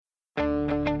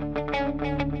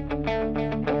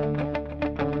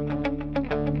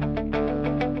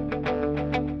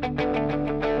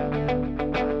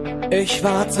Ich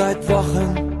warte seit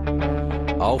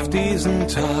Wochen auf diesen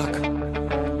Tag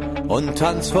und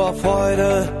tanz vor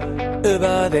Freude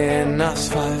über den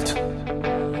Asphalt.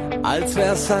 Als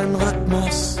wär's ein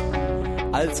Rhythmus,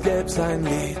 als gäb's ein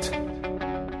Lied,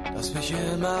 das mich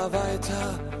immer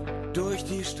weiter durch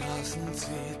die Straßen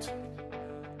zieht.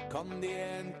 Komm dir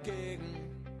entgegen.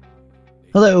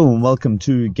 Hello and welcome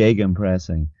to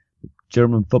Gegenpressing, the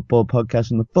German football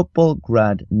podcast on the Football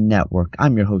Grad Network.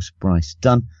 I'm your host, Bryce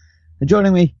Dunn. And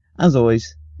joining me, as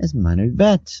always, is Manu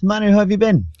Vet. Manu, how have you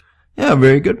been? Yeah,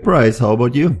 very good, Bryce. How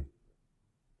about you?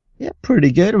 Yeah,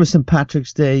 pretty good. It was St.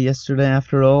 Patrick's Day yesterday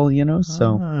after all, you know,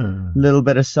 so a little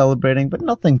bit of celebrating, but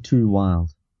nothing too wild.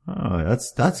 Oh,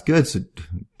 that's good. So,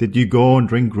 did you go and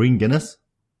drink green Guinness?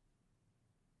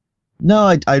 No,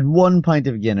 I had 1 pint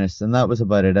of Guinness, and that was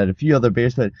about it. I had a few other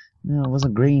beers, but no, it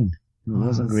wasn't green. It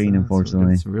wasn't green,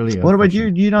 unfortunately. That's really what about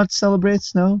you? Do you not celebrate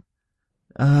snow?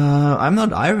 I'm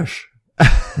not Irish.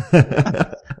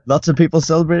 Lots of people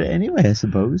celebrate it anyway, I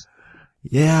suppose.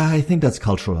 Yeah, I think that's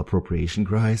cultural appropriation,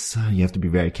 Grace. You have to be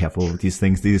very careful with these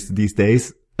things these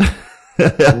days.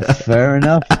 Fair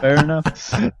enough.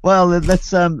 Well,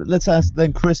 let's ask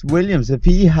then Chris Williams if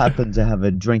he happened to have a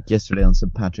drink yesterday on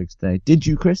St. Patrick's Day. Did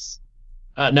you, Chris?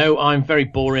 No, I'm very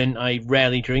boring. I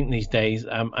rarely drink these days.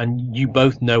 And you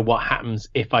both know what happens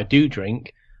if I do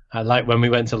drink. Like when we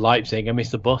went to Leipzig, I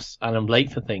missed the bus and I'm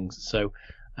late for things. So,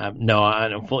 no,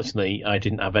 unfortunately, I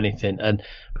didn't have anything. And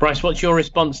Bryce, what's your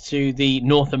response to the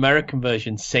North American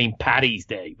version, St. Paddy's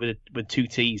Day with 2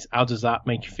 T's? How does that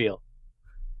make you feel?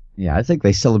 Yeah, I think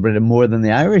they celebrate it more than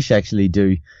the Irish actually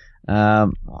do. I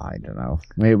don't know.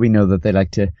 We know that they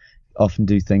like to often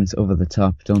do things over the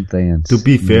top, don't they? And to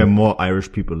be fair, more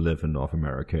Irish people live in North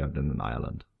America than in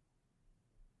Ireland.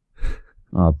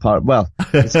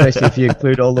 Especially if you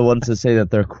include all the ones that say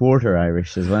that they're quarter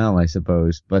Irish as well, I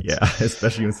suppose. But yeah,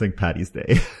 especially on St. Paddy's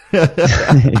Day.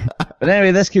 But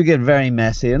anyway, this could get very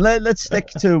messy, and let's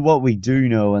stick to what we do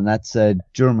know, and that's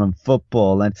German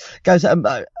football. And guys,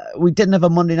 we didn't have a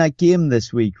Monday night game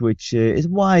this week, which is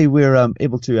why we're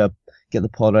able to get the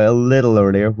pod out a little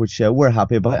earlier, which we're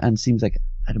happy about, and seems like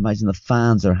I'd imagine the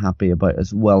fans are happy about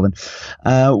as well. And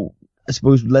I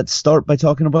suppose let's start by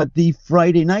talking about the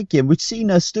Friday night game. We've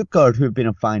seen Stuttgart, who have been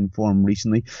in fine form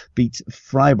recently, beat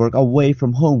Freiburg away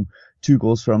from home. 2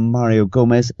 goals from Mario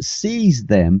Gomez sees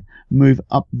them move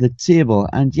up the table.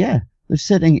 And yeah, they're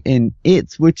sitting in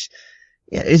 8th, which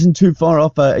isn't too far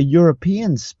off a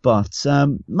European spot.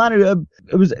 Manu,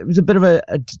 it was a bit of a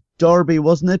derby,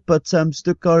 wasn't it? But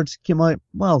Stuttgart came out,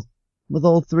 well, with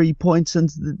all 3 points, and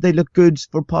they look good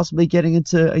for possibly getting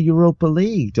into a Europa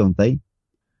League, don't they?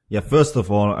 Yeah, first of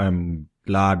all, I'm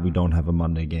glad we don't have a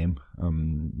Monday game.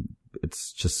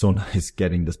 It's just so nice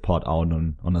getting this pod out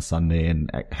on a Sunday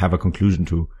and have a conclusion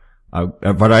to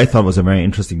what I thought was a very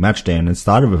interesting match day. And it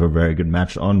started with a very good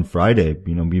match on Friday.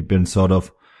 You know, we've been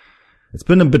it's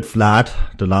been a bit flat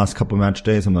the last couple match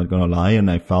days, I'm not gonna lie. And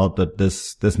I felt that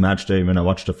this match day, when I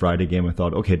watched the Friday game, I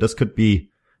thought, okay, things could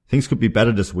be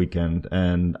better this weekend.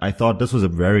 And I thought this was a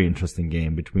very interesting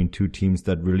game between 2 teams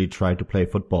that really tried to play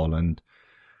football. And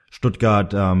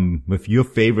Stuttgart, with your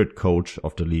favorite coach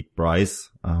of the league, Bryce,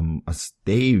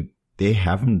 they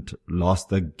haven't lost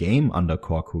a game under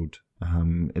Korkut.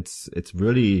 It's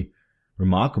really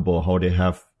remarkable how they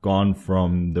have gone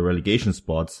from the relegation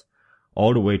spots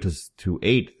all the way to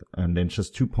 8th, and then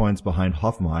just 2 points behind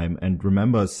Hoffenheim. And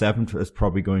remember, 7th is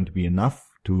probably going to be enough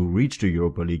to reach the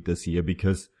Europa League this year,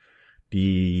 because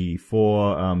the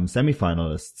 4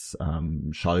 semi-finalists,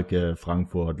 Schalke,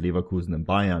 Frankfurt, Leverkusen, and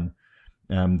Bayern,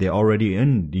 they're already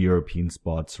in the European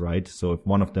spots, right? So if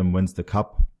one of them wins the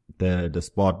cup, the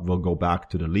spot will go back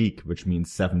to the league, which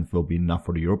means 7th will be enough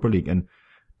for the Europa League. And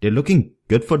they're looking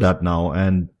good for that now.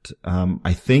 And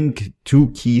I think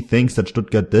 2 key things that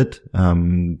Stuttgart did,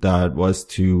 that was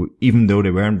to, even though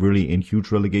they weren't really in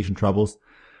huge relegation troubles,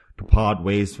 to part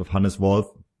ways with Hannes Wolf,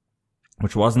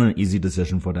 which wasn't an easy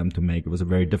decision for them to make. It was a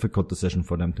very difficult decision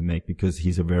for them to make, because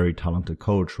he's a very talented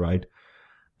coach, right?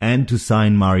 And to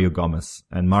sign Mario Gomez.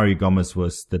 And Mario Gomez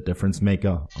was the difference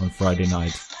maker on Friday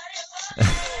night.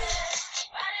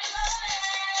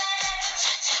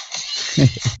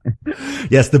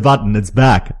 Yes, the button, it's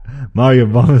back. Mario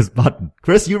Gomez button.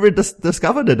 Chris, you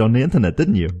discovered it on the internet,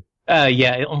 didn't you?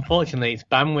 Yeah, unfortunately, its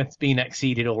bandwidth's been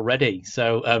exceeded already.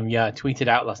 So, I tweeted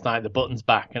out last night, the button's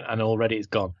back, and already it's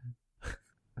gone.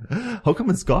 How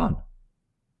come it's gone?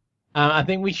 I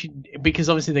think we should, because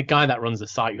obviously the guy that runs the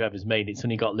site, whoever's made it's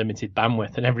only got limited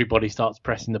bandwidth, and everybody starts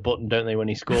pressing the button, don't they, when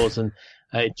he scores, and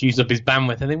it chews up his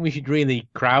bandwidth. I think we should really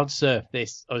crowd surf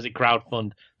this, or is it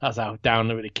crowdfund? That's how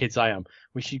down with the kids I am.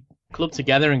 We should club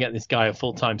together and get this guy a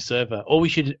full-time server. Or we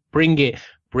should bring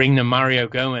the Mario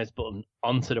Gomez button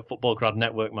onto the Football Grad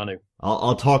network, Manu.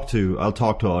 I'll talk to our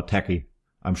techie.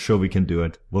 I'm sure we can do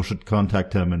it. We should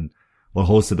contact him and we'll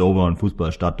host it over on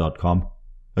fußballstadt.com.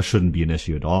 That shouldn't be an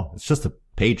issue at all. It's just a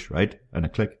page, right? And a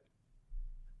click.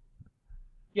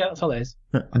 Yeah, that's all it is.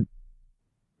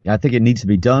 Yeah, I think it needs to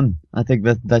be done. I think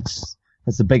that's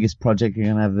the biggest project you're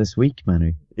gonna have this week,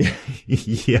 Manu.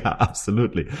 Yeah,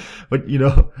 absolutely. But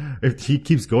if he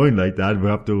keeps going like that, we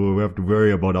have to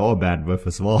worry about our bandwidth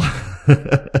as well.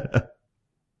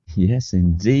 Yes,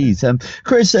 indeed.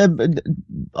 Chris,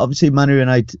 obviously Manu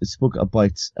and I spoke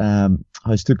about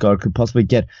how Stuttgart could possibly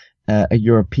get a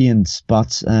European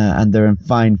spot, and they're in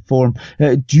fine form.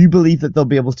 Do you believe that they'll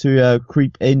be able to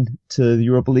creep into the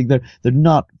Europa League? They're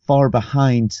not far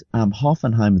behind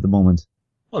Hoffenheim at the moment.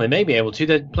 Well, they may be able to.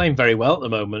 They're playing very well at the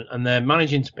moment, and they're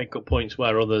managing to pick up points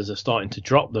where others are starting to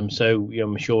drop them. So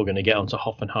I'm sure we're going to get onto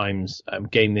Hoffenheim's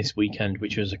game this weekend,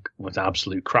 which was an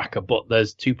absolute cracker. But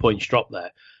there's 2 points drop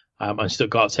there, and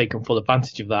Stuttgart have taken full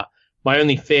advantage of that. My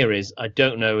only fear is I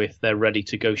don't know if they're ready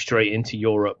to go straight into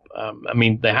Europe. I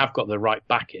mean, they have got the right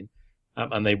backing,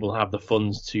 and they will have the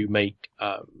funds to make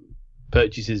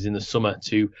purchases in the summer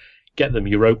to get them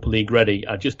Europa League ready.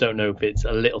 I just don't know if it's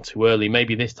a little too early.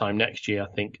 Maybe this time next year, I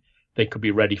think they could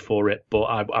be ready for it. But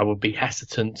I would be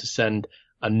hesitant to send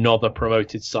another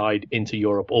promoted side into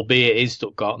Europe, albeit it is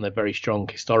Stuttgart and they're very strong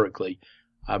historically.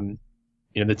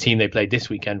 The team they played this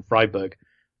weekend, Freiburg,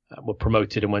 were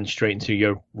promoted and went straight into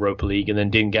Europa League and then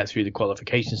didn't get through the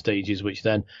qualification stages, which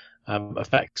then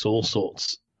affects all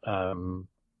sorts to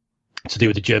do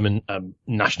with the German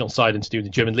national side and to do with the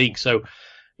German league. So,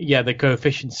 yeah, the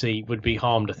coefficiency would be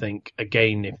harmed, I think,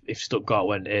 again, if Stuttgart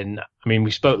went in. I mean,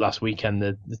 we spoke last weekend,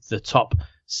 the top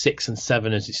 6 and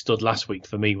 7 as it stood last week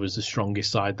for me was the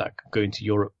strongest side that could go into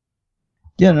Europe.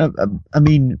 Yeah, no, I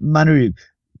mean, Manu,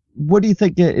 what do you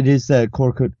think it is that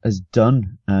Korkut has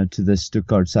done to the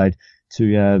Stuttgart side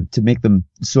to make them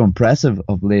so impressive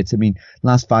of late? I mean,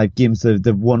 last 5 games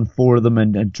they've won 4 of them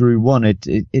and drew 1.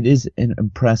 It is an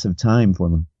impressive time for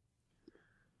them.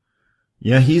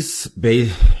 Yeah, he's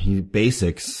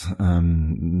basics,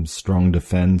 strong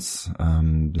defense,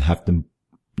 have them,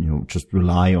 just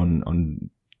rely on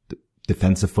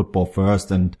defensive football first,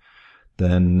 and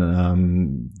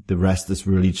then the rest is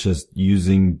really just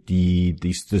using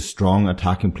the strong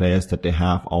attacking players that they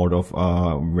have out of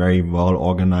a very well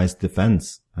organized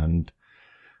defense. And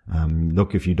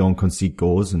look, if you don't concede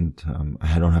goals, and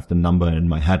I don't have the number in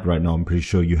my head right now, I'm pretty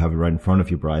sure you have it right in front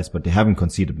of you, Bryce, but they haven't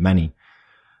conceded many.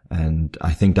 And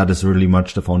I think that is really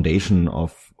much the foundation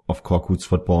of Korkut's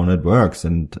football, and it works.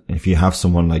 And if you have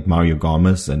someone like Mario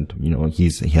Gomez, and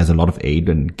he has a lot of aid,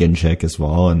 and Ginczek as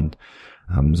well, and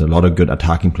there's a lot of good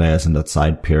attacking players in that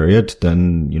side period,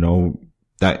 then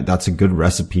that's a good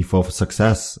recipe for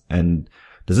success. And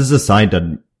this is a side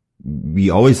that we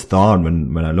always thought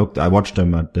when I watched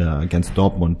them against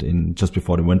Dortmund just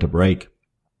before the winter break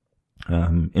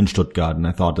in Stuttgart, and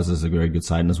I thought this is a very good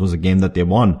side, and this was a game that they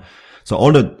won. So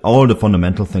all the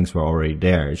fundamental things were already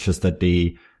there. It's just that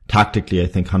tactically, I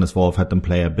think Hannes Wolf had them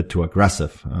play a bit too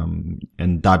aggressive.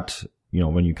 And that,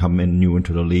 when you come in new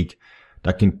into the league,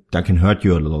 that can hurt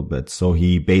you a little bit. So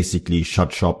he basically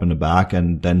shut shop in the back,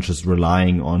 and then just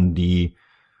relying on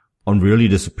really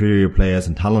the superior players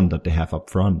and talent that they have up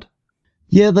front.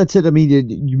 Yeah, that's it. I mean,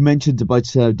 you mentioned about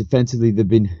defensively, they've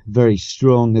been very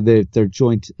strong. They're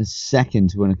joint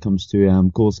second when it comes to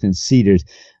goals conceded,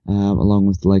 along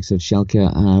with the likes of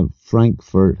Schalke,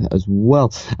 Frankfurt as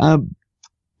well.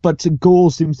 But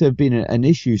goals seems to have been an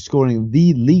issue, scoring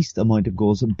the least amount of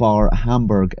goals bar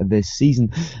Hamburg this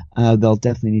season. They'll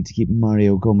definitely need to keep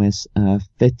Mario Gomez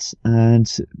fit,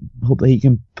 and hope that he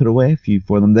can put away a few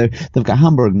for them. They've got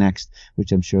Hamburg next,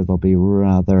 which I'm sure they'll be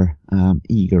rather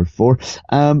eager for.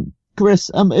 Chris,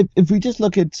 if we just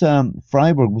look at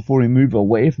Freiburg before we move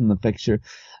away from the fixture,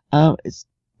 it's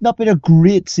not been a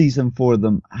great season for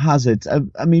them, has it?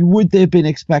 I mean, would they have been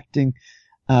expecting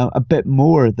a bit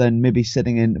more than maybe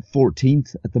sitting in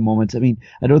 14th at the moment? I mean,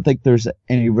 I don't think there's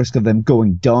any risk of them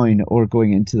going down or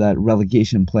going into that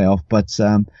relegation playoff, but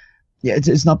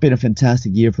it's not been a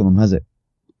fantastic year for them, has it?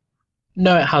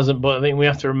 No, it hasn't, but I think we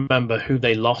have to remember who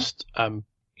they lost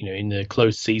in the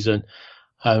closed season.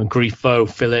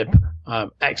 Grifo, Philip,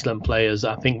 excellent players,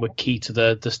 I think were key to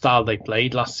the style they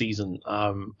played last season,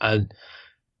 and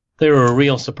they were a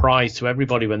real surprise to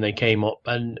everybody when they came up,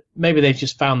 and maybe they've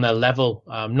just found their level.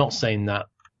 I'm not saying that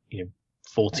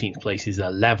 14th place is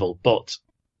their level, but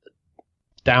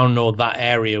down or that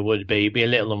area would be a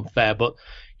little unfair. But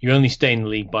you only stay in the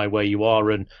league by where you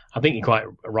are. And I think you're quite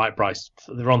right, Bryce.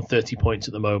 They're on 30 points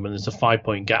at the moment. There's a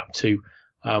 5-point gap to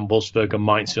Wolfsburg and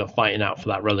Mainz, who are fighting out for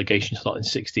that relegation slot in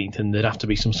 16th, and there'd have to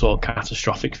be some sort of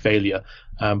catastrophic failure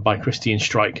by Christian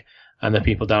Streich and the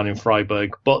people down in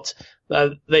Freiburg. But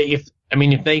if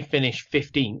they finish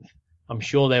 15th, I'm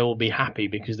sure they will be happy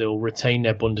because they will retain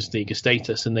their Bundesliga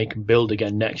status and they can build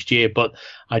again next year. But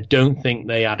I don't think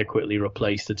they adequately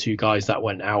replaced the two guys that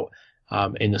went out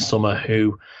in the summer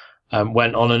who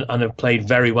went on and have played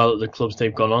very well at the clubs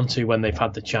they've gone on to when they've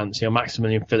had the chance.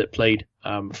 Maximilian Philipp played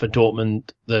for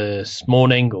Dortmund this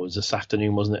morning, or it was this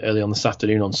afternoon, wasn't it? Early on this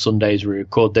afternoon, on Sunday as we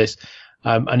record this.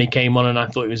 And he came on and I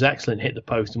thought he was excellent, hit the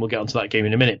post, and we'll get onto that game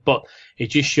in a minute. But it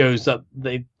just shows that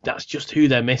that's just who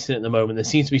they're missing at the moment. There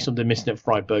seems to be something missing at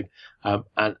Freiburg,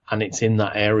 and it's in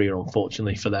that area,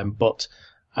 unfortunately, for them. But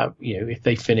if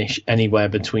they finish anywhere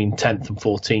between 10th and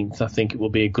 14th, I think it will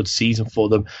be a good season for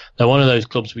them. They're one of those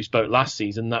clubs we spoke last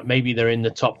season that maybe they're in the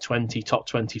top 20, top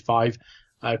 25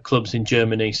 clubs in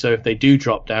Germany. So if they do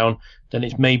drop down, then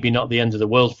it's maybe not the end of the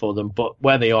world for them. But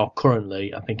where they are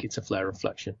currently, I think it's a fair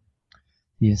reflection.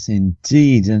 Yes,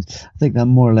 indeed. And I think that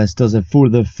more or less does it for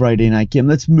the Friday night game.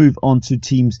 Let's move on to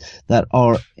teams that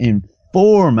are in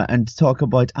form and talk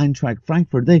about Eintracht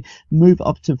Frankfurt. They move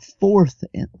up to 4th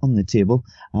on the table.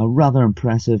 Rather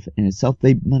impressive in itself.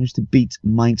 They managed to beat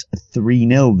Mainz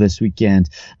 3-0 this weekend.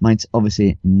 Mainz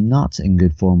obviously not in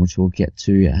good form, which we'll get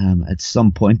to at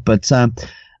some point. But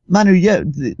Manu,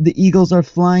 the Eagles are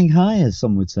flying high, as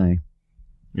some would say.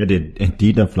 Yeah, they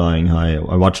indeed are flying high.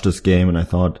 I watched this game and I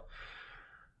thought,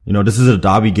 this is a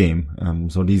derby game.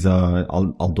 So these are,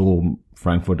 although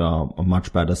Frankfurt are a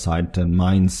much better side than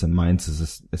Mainz, and Mainz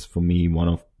is for me one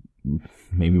of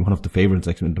the favorites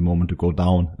actually at the moment to go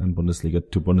down in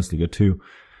Bundesliga 2.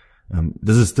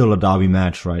 This is still a derby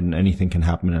match, right? And anything can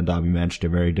happen in a derby match. They're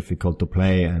very difficult to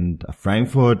play. And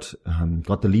Frankfurt,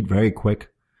 got the lead very quick,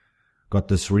 got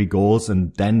the 3 goals,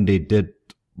 and then they did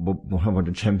what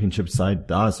the championship side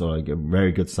does, or like a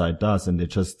very good side does, and they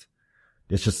just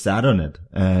sat on it.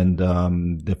 And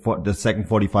the second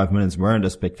 45 minutes weren't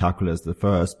as spectacular as the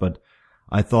first, but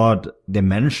I thought they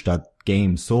managed that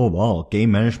game so well.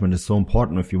 Game management is so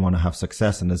important if you want to have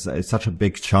success, and it's such a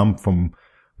big jump from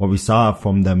what we saw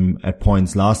from them at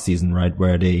points last season, right,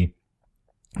 where they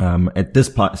at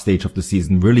this stage of the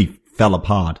season really fell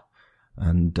apart.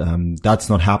 And that's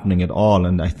not happening at all.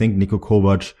 And I think Niko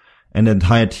Kovac and the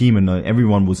entire team and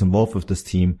everyone who's involved with this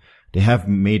team, they have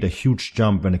made a huge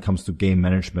jump when it comes to game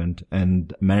management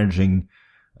and managing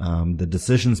the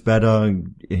decisions better.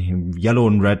 Yellow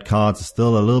and red cards is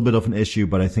still a little bit of an issue,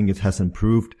 but I think it has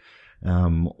improved.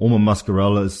 Omar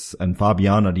Mascarell and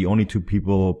Fabian are the only two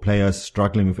players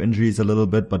struggling with injuries a little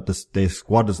bit, but their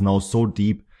squad is now so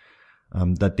deep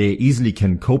that they easily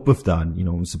can cope with that.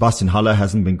 Sebastian Haller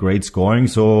hasn't been great scoring,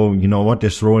 so you know what, they're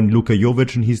throwing Luka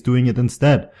Jovic and he's doing it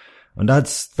instead. And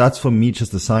that's for me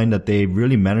just a sign that they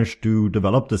really managed to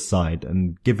develop this side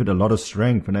and give it a lot of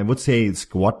strength. And I would say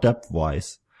squad depth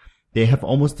wise, they have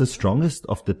almost the strongest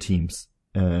of the teams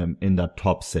in that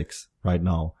top 6 right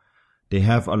now. They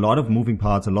have a lot of moving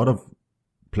parts, a lot of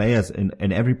players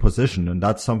in every position, and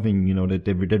that's something that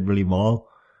they did really well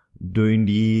during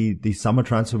the summer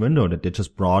transfer window, that they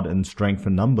just brought in strength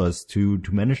and numbers to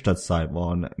manage that side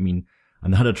well. And I mean,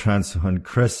 another transfer, and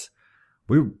Chris,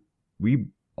 we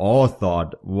all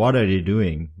thought, what are they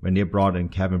doing when they brought in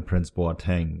Kevin Prince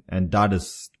Boateng? And that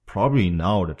is probably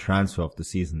now the transfer of the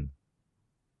season.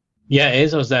 Yeah, it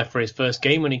is. I was there for his first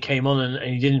game when he came on, and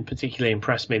he didn't particularly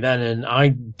impress me then. And I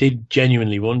did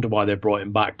genuinely wonder why they brought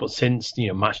him back. But since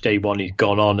match day 1, he's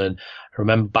gone on. And I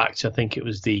remember back to, I think it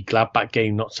was the Gladbach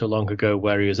game not so long ago,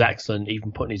 where he was excellent,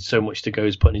 even putting so much to go,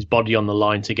 he's putting his body on the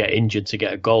line to get injured to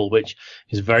get a goal, which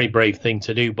is a very brave thing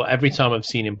to do. But every time I've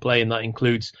seen him play, and that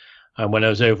includes when I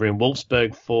was over in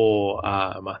Wolfsburg for,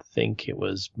 I think it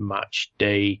was match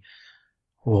day.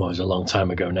 Oh, it was a long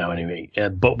time ago now anyway.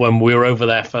 But when we were over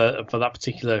there for that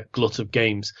particular glut of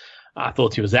games, I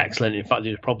thought he was excellent. In fact,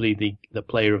 he was probably the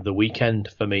player of the weekend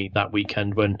for me that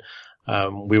weekend when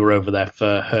we were over there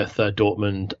for Hertha,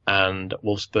 Dortmund and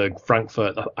Wolfsburg,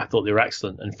 Frankfurt. I thought they were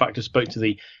excellent. In fact, I spoke to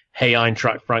the Hey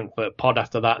Eintracht Frankfurt pod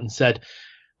after that and said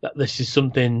that this is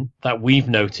something that we've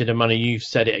noted, and Manny, you've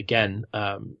said it again,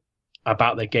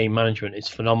 about their game management. It's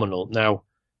phenomenal. Now,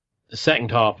 the second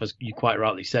half, as you quite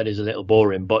rightly said, is a little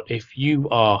boring, but if you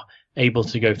are able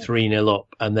to go 3-0 up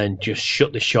and then just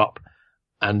shut the shop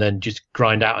and then just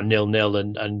grind out a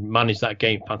 0-0 and manage that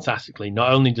game fantastically,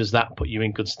 not only does that put you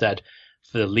in good stead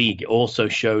for the league, it also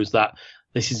shows that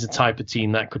this is the type of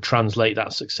team that could translate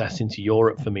that success into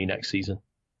Europe for me next season.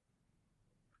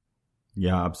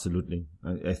 Yeah, absolutely.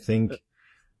 I think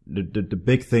the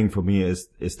big thing for me is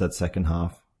that second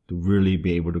half, to really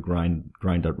be able to grind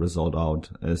that result out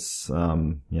is,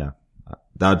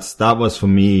 that was for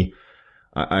me.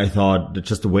 I thought that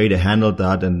just the way they handled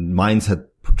that, and Mainz had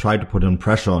tried to put in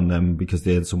pressure on them because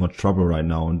they had so much trouble right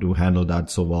now, and to handle that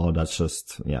so well, that's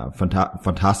just,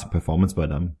 fantastic performance by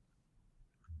them.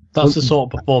 That's the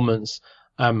sort of performance,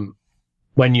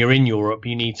 when you're in Europe,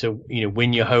 you need to,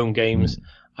 win your home games,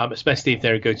 especially if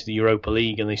they go to the Europa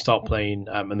League and they start playing,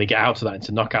 and they get out of that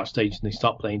into knockout stage and they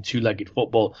start playing two-legged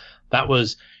football. That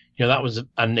was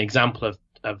an example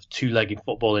of two-legged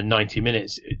football in 90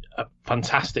 minutes. A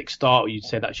fantastic start. You'd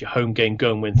say that's your home game,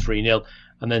 go and win 3-0,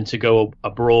 and then to go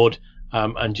abroad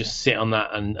and just sit on that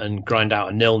and grind out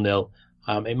a 0-0.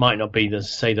 It might not be,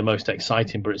 the most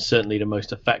exciting, but it's certainly the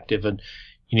most effective. And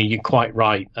you're quite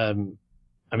right.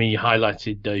 You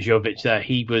highlighted Jovic there.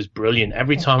 He was brilliant.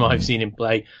 Every time I've seen him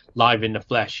play live in the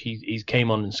flesh, he's came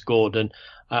on and scored. And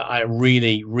I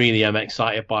really, really am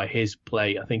excited by his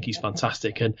play. I think he's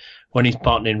fantastic. And when he's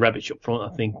partnering Rebic up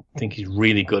front, I think he's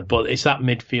really good. But it's that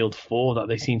midfield four that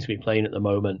they seem to be playing at the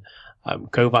moment.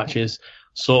 Kovac is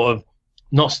sort of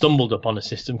not stumbled upon a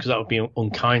system, because that would be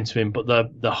unkind to him, but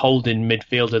the holding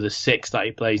midfielder, the six that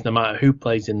he plays, no matter who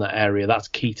plays in that area, that's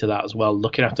key to that as well.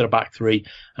 Looking after the back three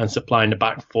and supplying the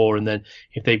back four, and then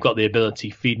if they've got the ability,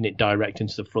 feeding it direct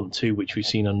into the front two, which we've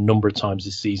seen a number of times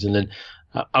this season. And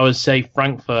I would say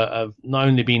Frankfurt have not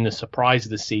only been the surprise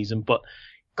of the season, but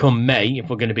come May, if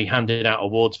we're going to be handing out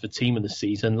awards for team of the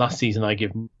season, last season I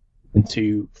give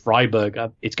to Freiburg.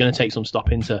 It's going to take some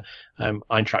stopping to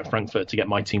Eintracht Frankfurt to get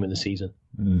my team of the season.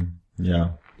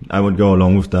 Yeah, I would go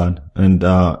along with that. And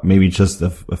maybe just a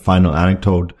final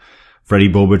anecdote. Freddy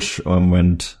Bobic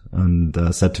went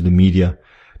and said to the media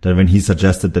that when he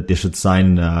suggested that they should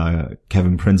sign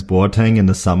Kevin Prince Boateng in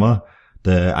the summer,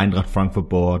 the Eintracht Frankfurt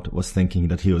board was thinking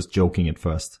that he was joking at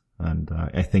first. And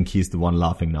I think he's the one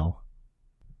laughing now.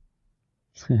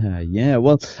 Yeah,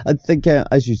 well, I think,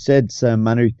 as you said,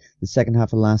 Manu, the second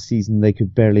half of last season, they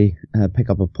could barely pick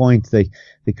up a point. They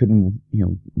couldn't,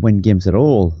 win games at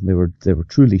all. They were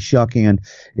truly shocking, and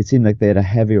it seemed like they had a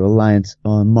heavy reliance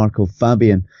on Marco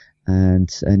Fabian,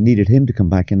 and needed him to come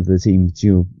back into the team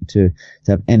to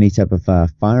have any type of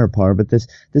firepower. But this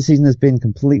season has been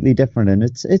completely different, and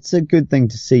it's a good thing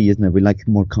to see, isn't it? We like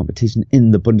more competition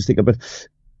in the Bundesliga, but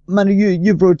Manu,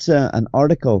 you wrote an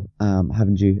article,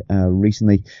 haven't you,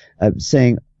 recently,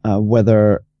 saying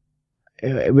whether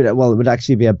it would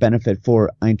actually be a benefit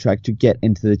for Eintracht to get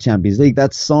into the Champions League.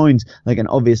 That sounds like an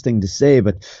obvious thing to say,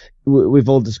 but we've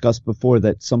all discussed before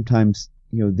that sometimes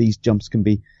these jumps can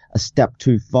be a step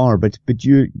too far. But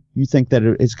you think that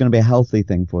it's going to be a healthy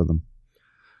thing for them?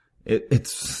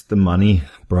 It's the money,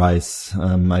 Bryce.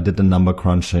 I did the number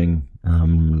crunching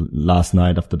last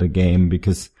night after the game,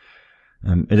 because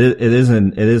it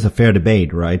is a fair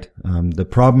debate, right? The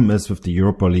problem is with the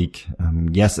Europa League,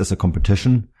 yes, as a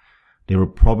competition, they will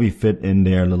probably fit in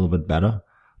there a little bit better.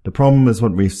 The problem is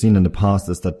what we've seen in the past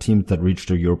is that teams that reach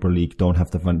the Europa League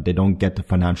they don't get the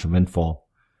financial windfall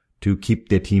to keep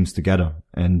their teams together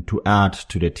and to add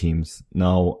to their teams.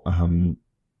 Now,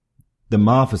 the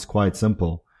math is quite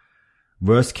simple.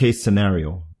 Worst case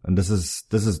scenario. And this is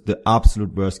the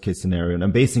absolute worst case scenario. And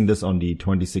I'm basing this on the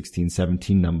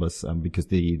 2016-17 numbers, because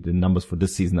the numbers for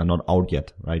this season are not out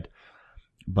yet, right?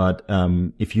 But,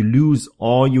 if you lose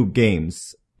all your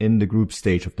games in the group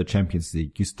stage of the Champions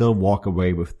League, you still walk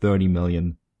away with 30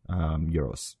 million,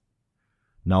 euros.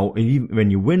 Now,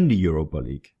 when you win the Europa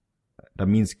League, that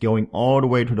means going all the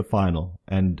way to the final.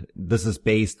 And this is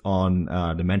based on,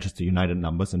 the Manchester United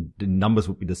numbers, and the numbers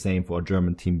would be the same for a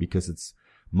German team because it's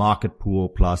market pool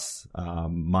plus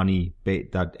money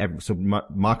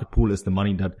market pool is the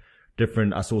money that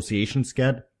different associations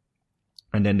get,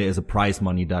 and then there's a prize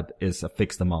money that is a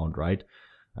fixed amount, right?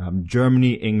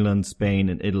 Germany, England, Spain,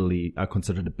 and Italy are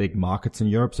considered the big markets in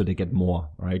Europe, so they get more,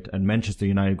 right? And Manchester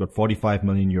United got 45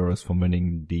 million euros for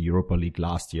winning the Europa League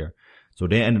last year, so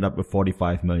they ended up with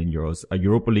 45 million euros. A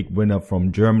Europa League winner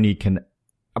from Germany can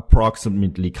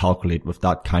approximately calculate with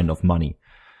that kind of money.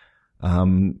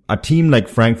 A team like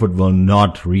Frankfurt will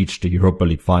not reach the Europa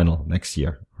League final next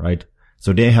year, right?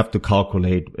 So they have to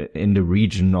calculate in the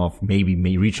region of maybe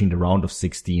reaching the round of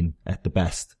 16 at the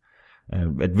best,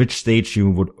 at which stage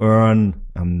you would earn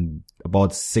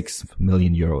about 6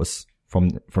 million euros from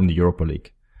the Europa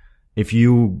League. If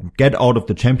you get out of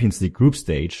the Champions League group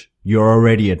stage, you're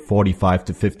already at 45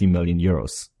 to 50 million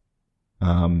euros,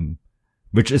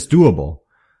 which is doable.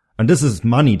 And this is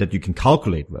money that you can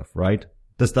calculate with, right?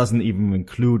 This doesn't even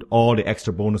include all the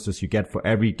extra bonuses you get for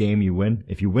every game you win.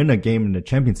 If you win a game in the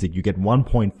Champions League, you get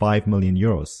 1.5 million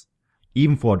euros.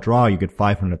 Even for a draw, you get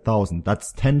 500,000.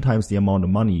 That's 10 times the amount of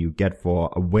money you get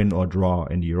for a win or draw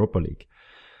in the Europa League.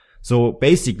 So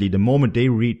basically, the moment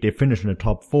they finish in the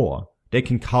top 4, they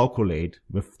can calculate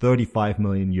with 35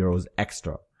 million euros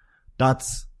extra.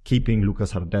 That's keeping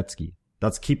Lukas Hradecky.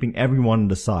 That's keeping everyone on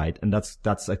the side, and that's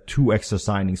like 2 extra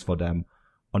signings for them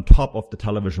on top of the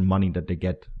television money that they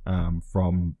get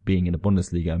from being in the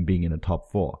Bundesliga and being in the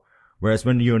top 4. Whereas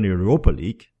when you're in the Europa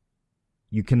League,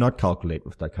 you cannot calculate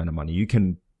with that kind of money. You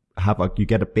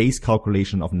get a base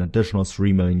calculation of an additional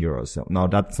 3 million euros. Now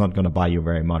that's not going to buy you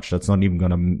very much. That's not even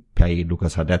going to pay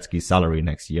Lukas Hradecky's salary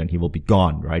next year, and he will be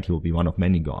gone, right? He will be one of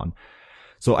many gone.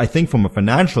 So I think from a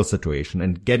financial situation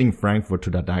and getting Frankfurt to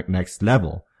that next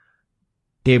level,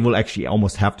 they will actually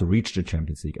almost have to reach the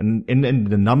Champions League. And in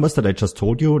the numbers that I just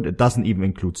told you, it doesn't even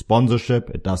include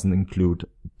sponsorship. It doesn't include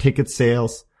ticket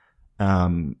sales.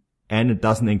 And it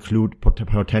doesn't include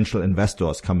potential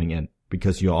investors coming in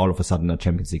because you're all of a sudden a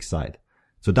Champions League side.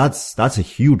 So that's a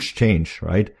huge change,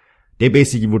 right? They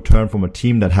basically would turn from a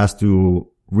team that has to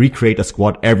recreate a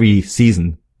squad every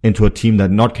season into a team that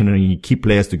not can only keep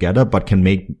players together, but can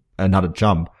make another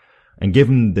jump. And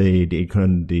given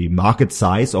the market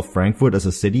size of Frankfurt as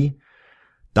a city,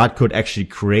 that could actually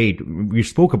create, we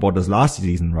spoke about this last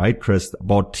season, right, Chris,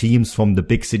 about teams from the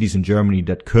big cities in Germany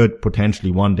that could potentially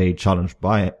one day challenge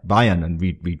Bayern. And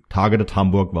we targeted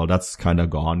Hamburg. Well, that's kind of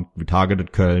gone. We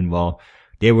targeted Köln. Well,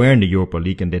 they were in the Europa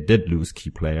League and they did lose key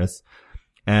players.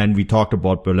 And we talked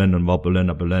about Berlin, and well,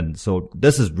 Berlin are Berlin. So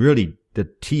this is really the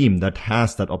team that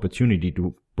has that opportunity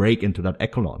to break into that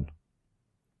echelon.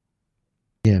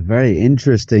 Yeah, very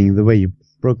interesting the way you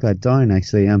broke that down,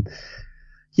 actually.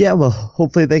 Yeah, well,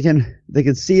 hopefully they can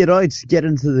see it out, get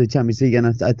into the Champions League, and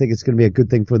I think it's going to be a good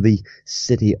thing for the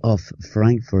city of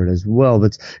Frankfurt as well.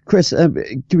 But Chris,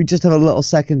 can we just have a little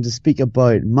second to speak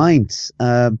about Mainz?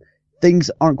 Things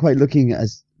aren't quite looking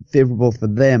as favourable for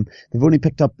them. They've only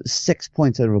picked up 6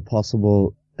 points out of a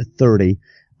possible 30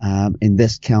 in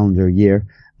this calendar year.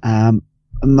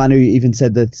 Manu even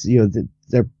said that that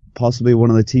they're possibly one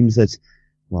of the teams that's,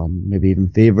 well, maybe even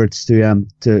favourites to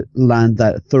land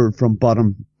that third from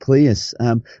bottom place.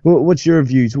 What's your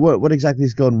views? What exactly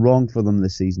has gone wrong for them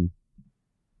this season?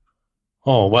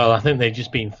 Oh, well, I think they've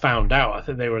just been found out. I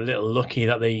think they were a little lucky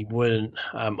that they weren't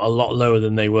a lot lower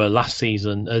than they were last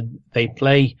season. They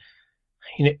play,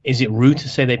 is it rude to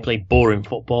say they play boring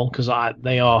football? Because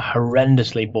they are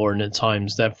horrendously boring at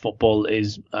times. Their football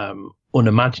is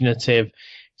unimaginative.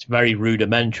 It's very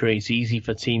rudimentary. It's easy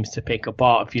for teams to pick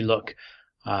apart. If you look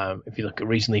at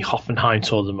recently, Hoffenheim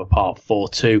tore them apart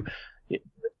 4-2.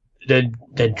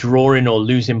 They're drawing or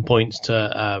losing points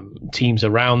to teams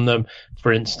around them.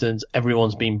 For instance,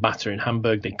 everyone's been battering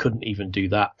Hamburg. They couldn't even do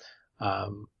that.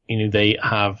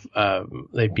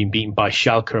 They've been beaten by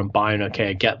Schalke and Bayern. Okay,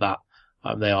 I get that.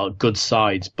 They are good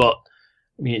sides, but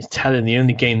I mean, it's telling. The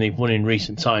only game they've won in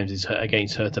recent times is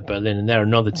against Hertha Berlin, and they're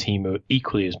another team who are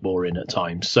equally as boring at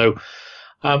times. So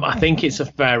I think it's a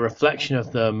fair reflection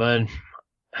of them, and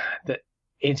that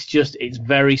it's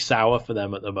very sour for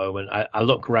them at the moment. I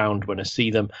look around when I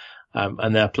see them,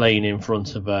 and they're playing in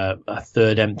front of a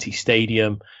third empty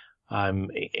stadium.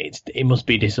 It must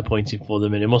be disappointing for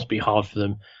them, and it must be hard for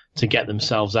them to get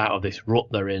themselves out of this rut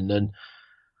they're in. And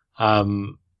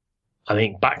I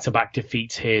think back-to-back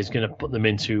defeats here is going to put them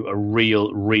into a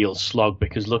real slog,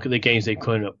 because look at the games they've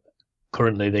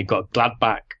currently. They've got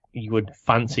Gladbach. You would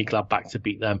fancy Gladbach to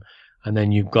beat them. And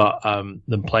then you've got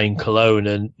them playing Cologne,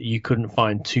 and you couldn't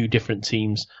find 2 different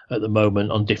teams at the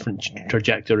moment on different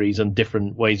trajectories and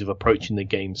different ways of approaching the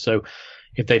game. So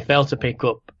if they fail to pick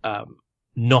up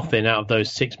nothing out of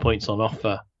those 6 points on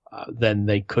offer, then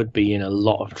they could be in a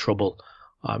lot of trouble.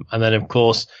 And then, of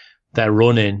course, their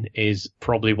run-in is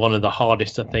probably one of the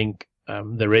hardest, I think,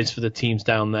 there is for the teams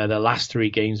down there. Their last 3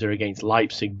 games are against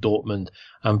Leipzig, Dortmund,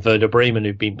 and Werder Bremen,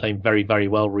 who've been playing very, very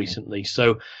well recently.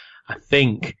 So I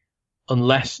think,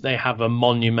 unless they have a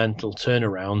monumental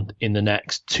turnaround in the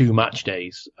next 2 match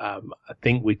days, I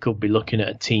think we could be looking at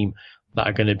a team that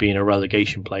are going to be in a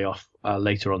relegation playoff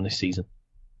later on this season.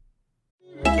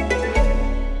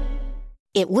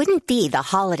 It wouldn't be the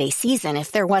holiday season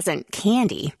if there wasn't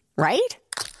candy, right?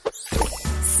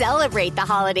 Celebrate the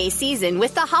holiday season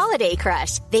with the Holiday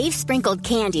Crush. They've sprinkled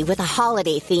candy with a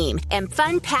holiday theme and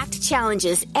fun-packed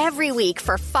challenges every week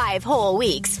for 5 whole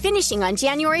weeks, finishing on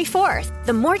January 4th.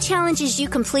 The more challenges you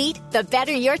complete, the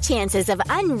better your chances of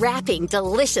unwrapping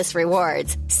delicious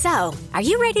rewards. So, are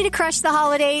you ready to crush the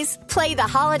holidays? Play the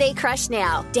Holiday Crush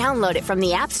now. Download it from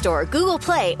the App Store, Google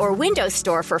Play, or Windows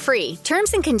Store for free.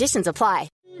 Terms and conditions apply.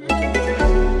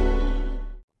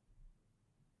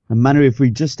 And Manu, if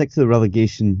we just stick to the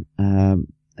relegation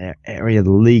area of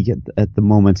the league at the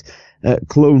moment,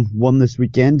 Cologne won this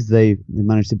weekend. They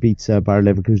managed to beat Bayer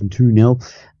Leverkusen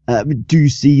 2-0. Do you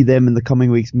see them in the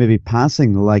coming weeks maybe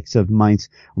passing the likes of Mainz,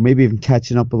 or maybe even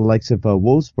catching up with the likes of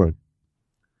Wolfsburg?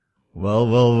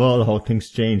 Well, how things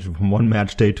change from one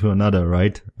match day to another,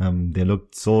 right? They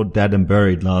looked so dead and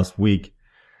buried last week.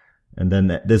 And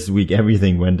then this week,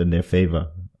 everything went in their favor.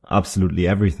 Absolutely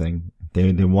everything.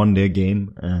 They won their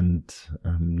game and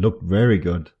looked very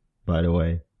good, by the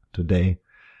way, today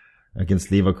against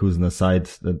Leverkusen, a side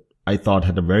that I thought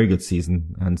had a very good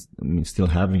season and still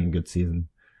having a good season.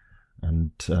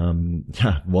 And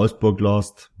Wolfsburg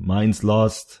lost, Mainz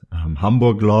lost,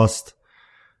 Hamburg lost,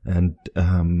 and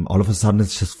all of a sudden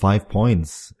it's just 5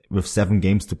 points with 7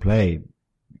 games to play.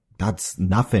 That's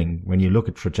nothing when you look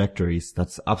at trajectories.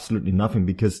 That's absolutely nothing,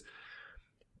 because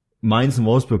Mainz and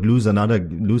Wolfsburg lose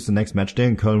the next match day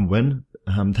and Köln win,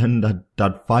 then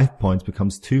that 5 points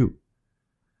becomes 2.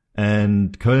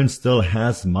 And Köln still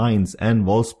has Mainz and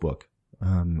Wolfsburg.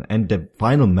 And the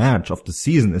final match of the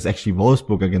season is actually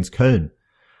Wolfsburg against Köln.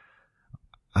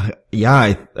 I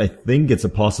think it's a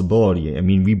possibility. I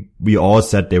mean, we all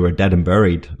said they were dead and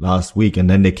buried last week, and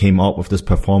then they came out with this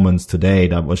performance today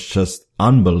that was just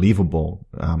unbelievable.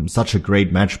 Such a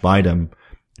great match by them.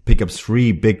 Pick up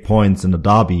 3 big points in the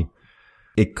derby.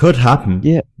 It could happen.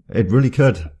 Yeah. It really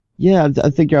could. Yeah, I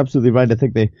think you're absolutely right. I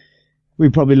think we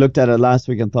probably looked at it last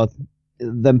week and thought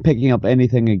them picking up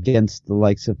anything against the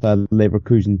likes of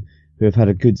Leverkusen, who have had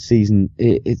a good season,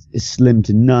 is slim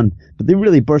to none. But they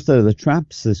really burst out of the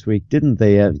traps this week, didn't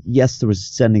they? Yes, there was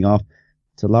sending off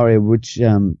to Laria, which,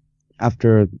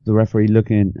 after the referee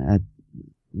looking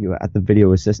at the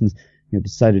video assistance,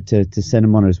 decided to send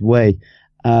him on his way.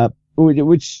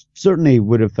 Which certainly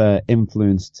would have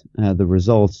influenced the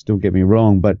results. Don't get me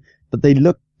wrong, but they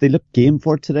looked game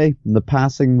for it today, and the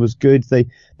passing was good. They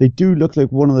do look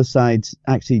like one of the sides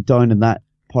actually down in that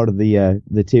part of the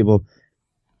table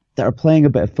that are playing a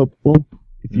bit of football,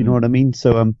 if you know what I mean.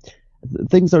 So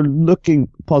things are looking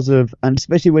positive, and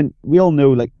especially when we all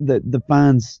know like the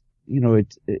fans,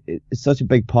 it's such a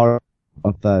big part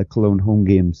of Cologne home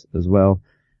games as well,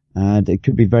 and it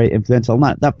could be very influential.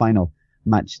 And that final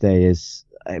match day is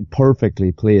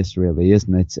perfectly placed, really,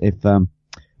 isn't it? If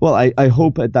I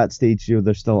hope at that stage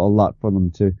there's still a lot for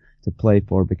them to play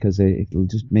for, because it'll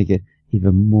just make it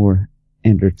even more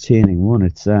entertaining, won't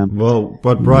it?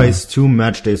 But Bryce, 2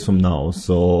 match days from now,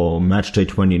 so match day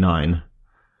 29,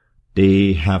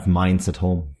 they have Mainz at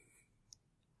home.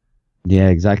 Yeah,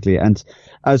 exactly. And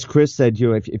as Chris said,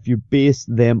 if you base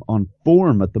them on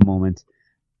form at the moment,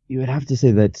 you would have to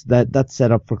say that's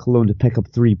set up for Cologne to pick up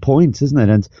 3 points, isn't it?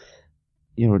 And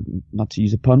not to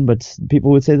use a pun, but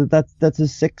people would say that's a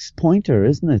 6-pointer,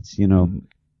 isn't it?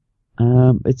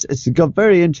 It's got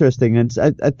very interesting, and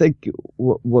I think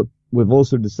what we've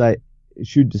also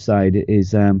should decide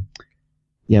is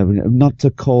not to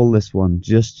call this one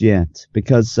just yet,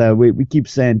 because we keep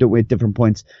saying, don't we, at different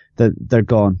points that they're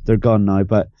gone now,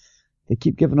 but they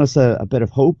keep giving us a bit of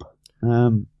hope.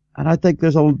 And I think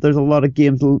there's a lot of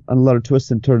games and a lot of twists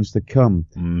and turns to come.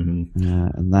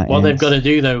 Mm-hmm. What they've got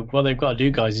to do,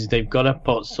 guys, is they've got to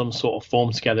put some sort of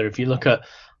form together. If you look at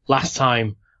last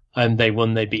time, they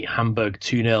beat Hamburg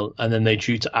 2-0, and then they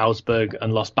drew to Augsburg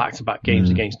and lost back-to-back games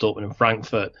against Dortmund and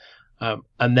Frankfurt.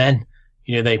 And then,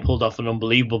 they pulled off an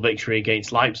unbelievable victory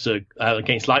against Leipzig,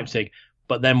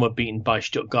 but then were beaten by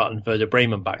Stuttgart and Werder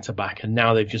Bremen back-to-back, and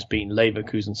now they've just beaten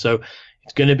Leverkusen. So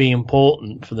it's going to be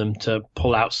important for them to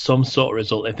pull out some sort of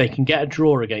result. If they can get a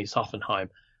draw against Hoffenheim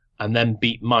and then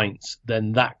beat Mainz,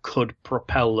 then that could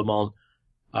propel them on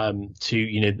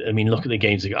to, look at the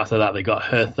games after that. They got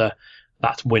Hertha.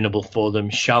 That's winnable for them.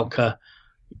 Schalke,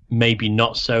 maybe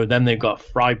not so. Then they've got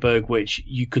Freiburg, which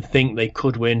you could think they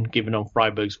could win, given on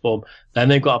Freiburg's form. Then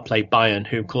they've got to play Bayern,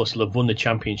 who, of course, will have won the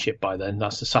championship by then.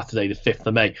 That's the Saturday, the 5th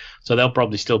of May. So they'll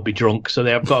probably still be drunk. So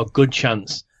they have got a good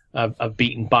chance of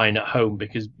beating Bayern at home,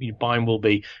 because Bayern will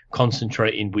be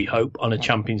concentrating, we hope, on a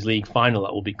Champions League final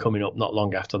that will be coming up not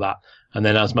long after that. And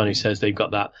then, as Manu says, they've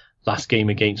got that last game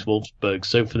against Wolfsburg.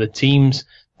 So for the teams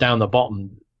down the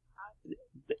bottom,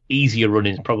 easier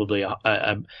running is probably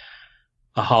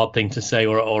a hard thing to say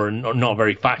or not a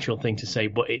very factual thing to say,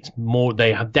 but it's more,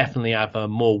 they definitely have a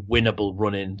more winnable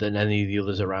run-in than any of the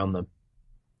others around them.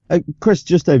 Chris,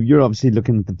 you're obviously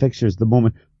looking at the fixtures at the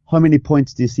moment. How many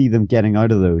points do you see them getting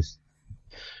out of those?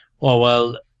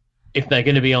 Well, if they're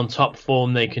going to be on top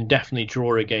form, they can definitely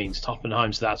draw against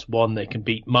Hoffenheim, so that's 1. They can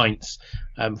beat Mainz.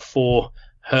 4,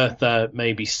 Hertha,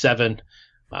 maybe 7.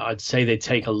 I'd say they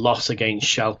take a loss against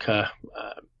Schalke,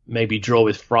 maybe draw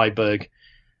with Freiburg.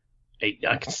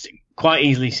 I can quite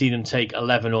easily see them take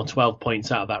 11 or 12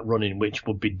 points out of that run-in, which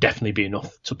would definitely be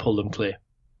enough to pull them clear.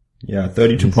 Yeah,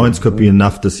 32 points could be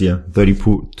enough this year.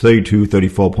 32,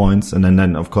 34 points. And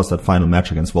then of course, that final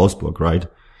match against Wolfsburg, right?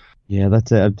 Yeah,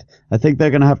 that's it. I think they're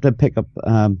going to have to pick up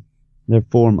their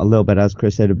form a little bit, as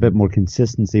Chris said, a bit more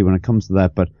consistency when it comes to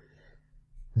that. But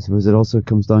I suppose it also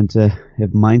comes down to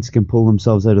if Mainz can pull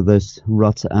themselves out of this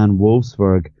rut, and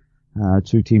Wolfsburg,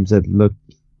 2 teams that look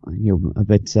a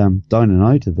bit down and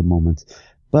out at the moment.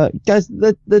 But guys,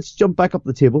 let's jump back up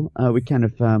the table. We kind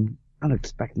of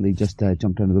unexpectedly just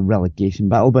jumped into the relegation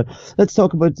battle, but let's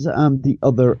talk about the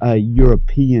other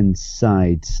European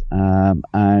sides,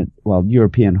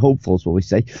 European hopefuls, what we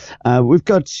say. We've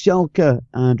got Schalke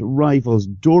and rivals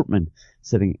Dortmund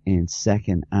sitting in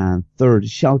 2nd and 3rd.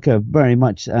 Schalke very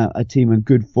much a team in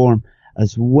good form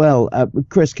as well.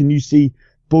 Chris, can you see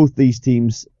both these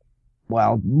teams,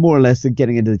 well, more or less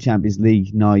getting into the Champions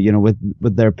League now,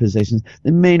 with their positions?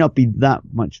 They may not be that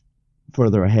much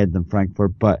further ahead than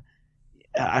Frankfurt, but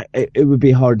it would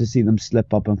be hard to see them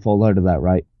slip up and fall out of that,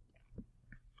 right?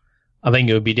 I think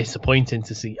it would be disappointing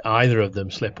to see either of them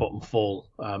slip up and fall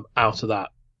out of that.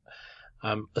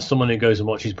 As someone who goes and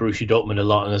watches Borussia Dortmund a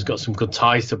lot and has got some good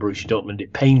ties to Borussia Dortmund,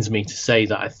 it pains me to say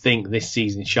that I think this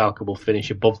season Schalke will finish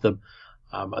above them.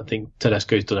 I think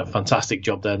Tedesco's done a fantastic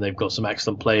job there, and they've got some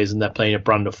excellent players, and they're playing a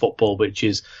brand of football which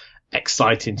is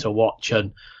exciting to watch.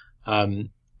 And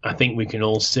I think we can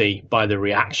all see by the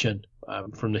reaction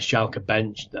from the Schalke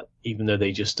bench that even though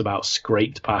they just about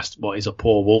scraped past what is a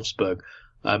poor Wolfsburg,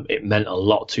 it meant a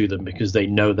lot to them because they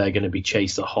know they're going to be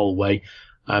chased the whole way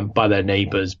by their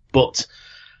neighbours. But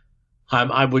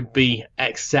I would be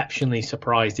exceptionally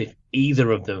surprised if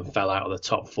either of them fell out of the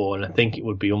top 4, and I think it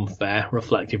would be unfair,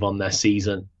 reflective on their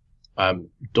season.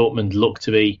 Dortmund look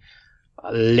to be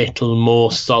a little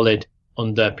more solid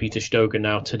under Peter Stoger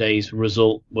now. Today's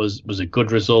result was a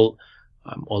good result,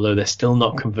 although they're still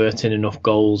not converting enough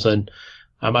goals. And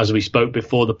as we spoke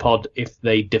before the pod, if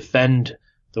they defend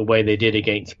the way they did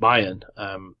against Bayern,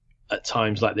 at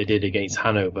times like they did against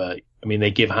Hanover, I mean,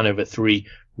 they give Hanover 3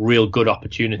 real good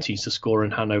opportunities to score,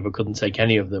 and Hanover couldn't take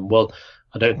any of them. Well,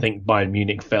 I don't think Bayern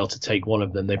Munich failed to take one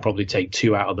of them. They probably take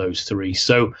 2 out of those 3.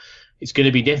 So it's going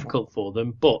to be difficult for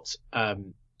them. But I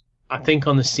think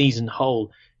on the season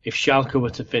whole, if Schalke were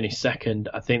to finish 2nd,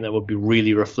 I think that would be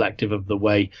really reflective of the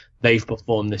way they've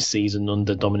performed this season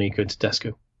under Domenico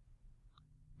Tedesco.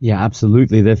 Yeah,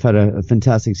 absolutely. They've had a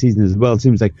fantastic season as well. It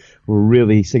seems like we're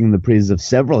really singing the praises of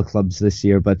several clubs this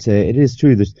year, but it is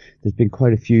true. There's been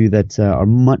quite a few that are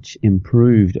much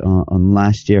improved on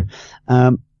last year.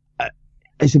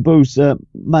 I suppose,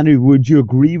 Manu, would you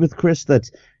agree with Chris that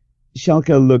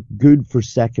Schalke look good for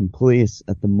 2nd place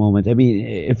at the moment? I mean,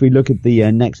 if we look at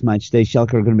the next match day,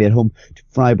 Schalke are going to be at home to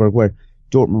Freiburg, where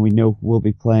Dortmund, we know, will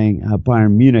be playing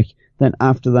Bayern Munich. Then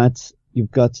after that, you've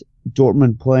got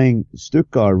Dortmund playing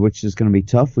Stuttgart, which is going to be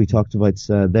tough. We talked about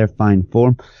their fine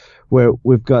form, where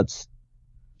we've got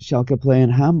Schalke playing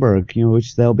Hamburg,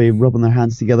 which they'll be rubbing their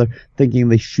hands together, thinking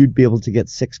they should be able to get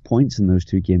 6 points in those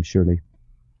 2 games, surely.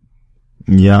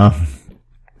 Yeah,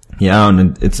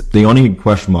 and it's the only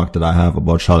question mark that I have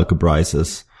about Schalke, Bryce,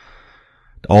 is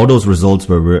all those results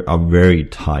are very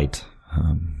tight.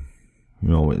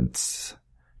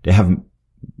 They have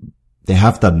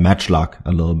that match luck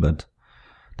a little bit,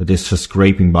 that is just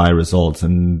scraping by results,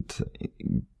 and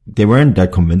they weren't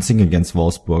that convincing against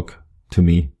Wolfsburg to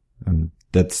me. And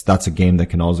that's a game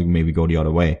that can also maybe go the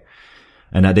other way.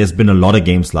 And there's been a lot of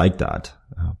games like that.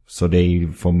 So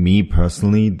for me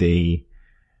personally, they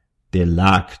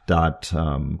lack that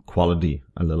quality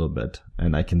a little bit,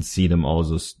 and I can see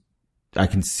those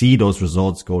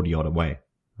results go the other way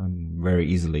very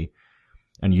easily.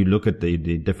 And you look at the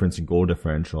difference in goal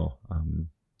differential.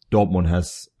 Dortmund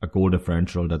has a goal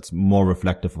differential that's more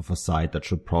reflective of a side that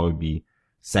should probably be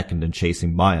 2nd in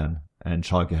chasing Bayern, and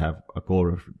Schalke have a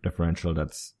goal differential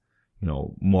that's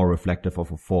more reflective of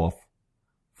a fourth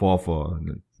or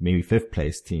maybe 5th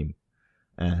place team.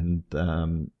 And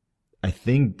I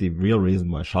think the real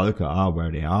reason why Schalke are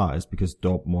where they are is because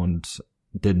Dortmund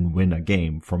didn't win a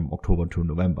game from October to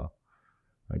November.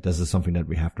 Right? This is something that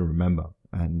we have to remember.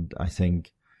 And I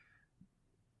think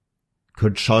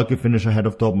Could Schalke finish ahead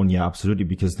of Dortmund? Yeah, absolutely,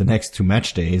 because the next 2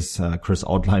 match days, Chris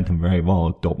outlined them very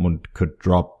well. Dortmund could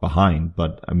drop behind,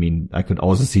 but I mean, I could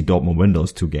also see Dortmund win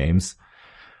those 2 games.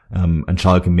 And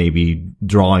Schalke maybe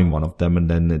drawing one of them,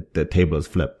 and then the table is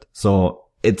flipped. So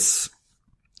it's,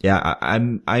 yeah,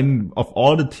 I'm of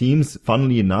all the teams,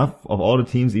 funnily enough, of all the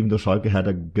teams, even though Schalke had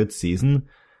a good season,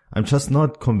 I'm just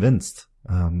not convinced.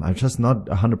 I'm just not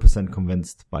 100%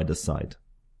 convinced by this side.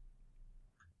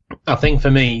 I think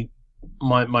for me,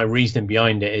 my reasoning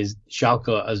behind it is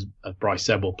Schalke, as Bryce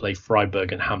said, will play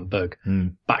Freiburg and Hamburg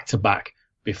back to back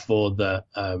before the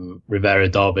Rivera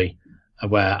derby,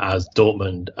 whereas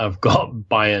Dortmund have got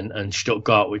Bayern and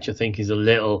Stuttgart, which I think is a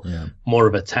little more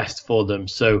of a test for them.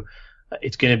 So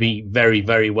it's going to be very,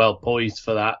 very well poised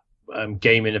for that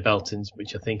game in the Veltins,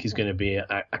 which I think is going to be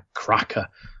a cracker.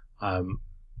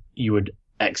 You would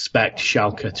expect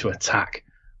Schalke to attack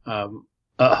at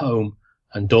home,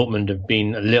 and Dortmund have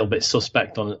been a little bit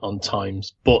suspect on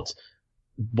times. But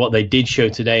what they did show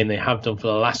today, and they have done for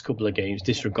the last couple of games,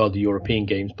 disregard the European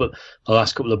games, but the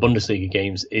last couple of Bundesliga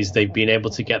games, is they've been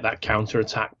able to get that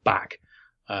counter-attack back.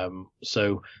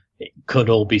 So it could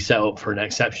all be set up for an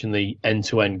exceptionally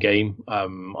end-to-end game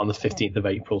on the 15th of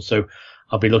April. So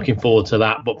I'll be looking forward to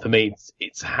that. But for me,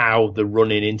 it's how the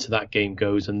running into that game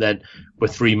goes. And then we're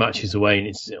 3 matches away, and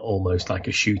it's almost like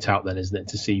a shootout then, isn't it,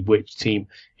 to see which team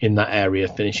in that area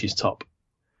finishes top.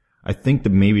 I think that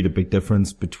maybe the big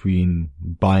difference between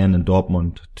Bayern and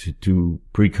Dortmund, to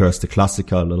precurse the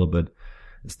Klassiker a little bit,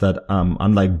 is that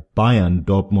unlike Bayern,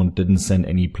 Dortmund didn't send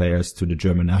any players to the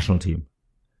German national team.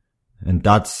 And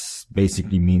that's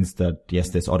basically means that, yes,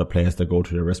 there's other players that go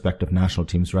to their respective national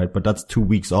teams, right? But that's 2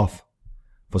 weeks off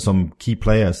for some key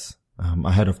players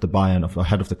ahead of the Bayern,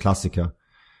 ahead of the Klassiker.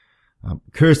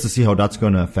 Curious to see how that's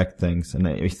going to affect things. And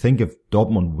I think if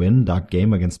Dortmund win that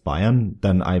game against Bayern,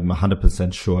 then I'm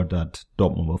 100% sure that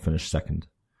Dortmund will finish second.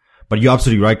 But you're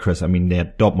absolutely right, Chris. I mean,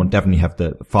 Dortmund definitely have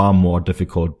the far more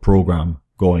difficult program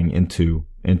going into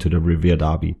the Revier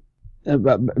derby.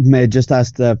 May I just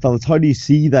ask, fellas, how do you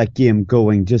see that game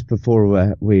going just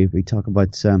before we talk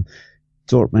about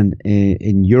Dortmund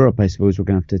in Europe? I suppose we're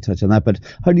going to have to touch on that. But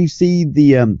how do you see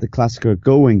the Klassiker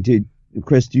going?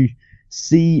 Chris, do you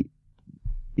see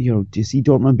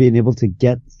Dortmund being able to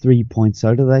get 3 points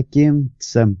out of that game?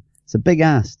 It's a big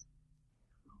ask.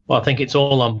 Well, I think it's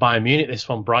all on Bayern Munich, this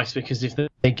one, Bryce, because if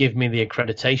they give me the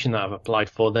accreditation that I've applied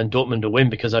for, then Dortmund will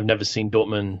win, because I've never seen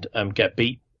Dortmund get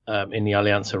beat in the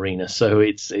Allianz Arena. So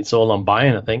it's all on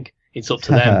Bayern, I think. It's up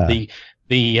to them.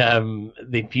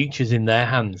 The future's in their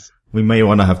hands. We may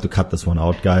want to have to cut this one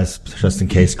out, guys, just in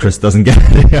case Chris doesn't get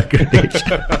any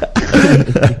accreditation.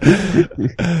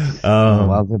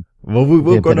 Well,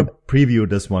 we're going to preview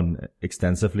this one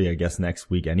extensively, I guess, next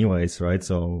week anyways, right?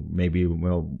 So maybe,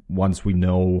 once we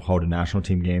know how the national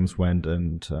team games went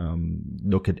and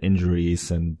look at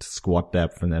injuries and squad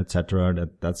depth and etc.,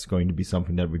 that's going to be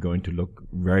something that we're going to look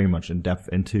very much in depth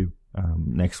into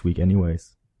next week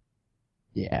anyways.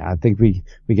 Yeah, I think we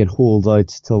can hold out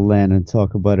till then and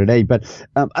talk about it. But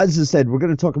as I said, we're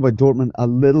going to talk about Dortmund a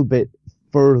little bit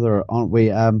further, aren't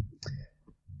we?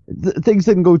 Things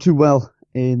didn't go too well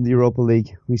in the Europa League.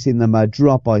 We've seen them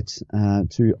drop out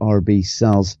to RB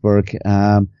Salzburg.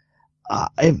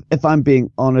 If I'm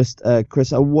being honest,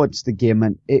 Chris, I watched the game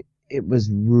and it was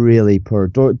really poor.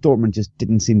 Dortmund just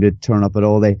didn't seem to turn up at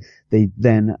all. They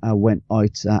then went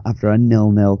out after a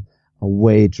 0-0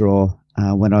 away draw.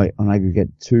 Went out on aggregate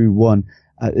 2-1.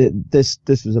 This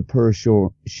was a poor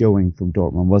showing from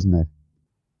Dortmund, wasn't it?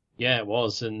 Yeah, it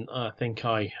was, and I think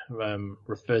I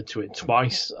referred to it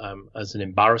twice as an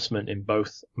embarrassment in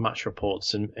both match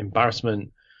reports. And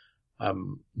embarrassment,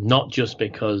 not just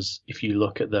because if you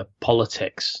look at the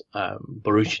politics,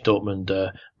 Borussia Dortmund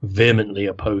are vehemently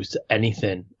opposed to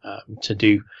anything to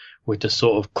do with the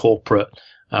sort of corporate,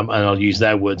 and I'll use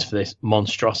their words for this,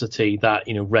 monstrosity that,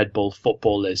 Red Bull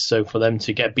football is. So for them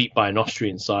to get beat by an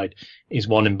Austrian side is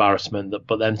one embarrassment,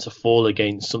 but them to fall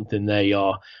against something they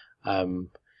are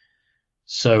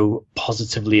so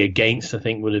positively against, I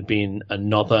think would have been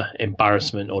another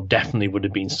embarrassment, or definitely would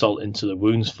have been salt into the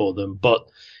wounds for them. But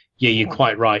yeah, you're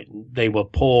quite right. They were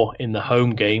poor in the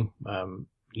home game.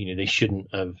 They shouldn't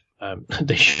have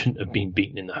been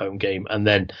beaten in the home game. And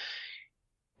then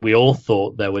we all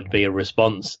thought there would be a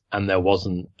response, and there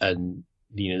wasn't. And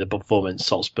the performance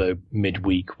Salzburg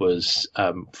midweek was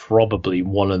probably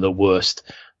one of the worst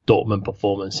Dortmund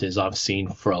performances I've seen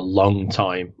for a long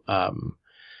time.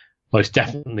 Most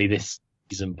definitely this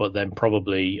season, but then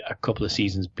probably a couple of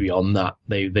seasons beyond that,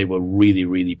 they were really,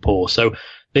 really poor. So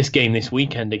this game this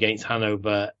weekend against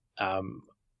Hanover,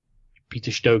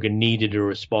 Peter Stoger needed a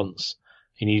response.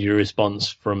 He needed a response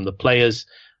from the players,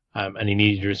 and he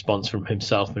needed a response from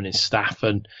himself and his staff.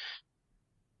 And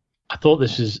I thought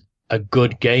this was a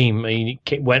good game. I mean,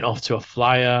 it went off to a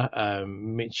flyer.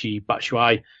 Michy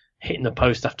Batshuayi hitting the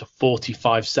post after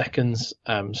 45 seconds,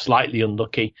 slightly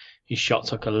unlucky. His shot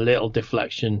took a little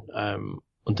deflection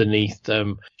underneath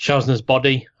Schosner's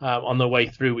body on the way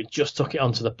through. It just took it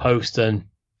onto the post, and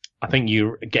I think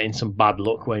you're getting some bad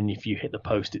luck when if you hit the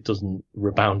post, it doesn't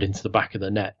rebound into the back of the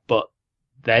net. But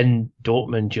then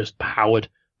Dortmund just powered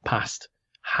past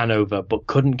Hanover, but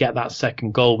couldn't get that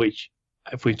second goal, which,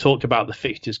 if we've talked about the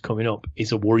fixtures coming up,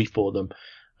 is a worry for them.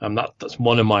 That's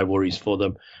one of my worries for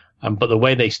them. But the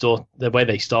way they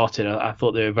started, I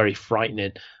thought they were very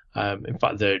frightening. In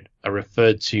fact, I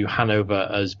referred to Hanover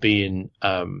as being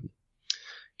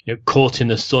caught in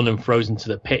the sun and frozen to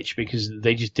the pitch, because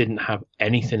they just didn't have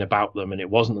anything about them. And it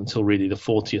wasn't until really the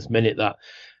 40th minute that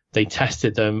they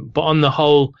tested them. But on the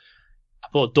whole, I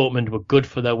thought Dortmund were good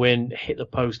for their win, hit the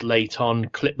post late on,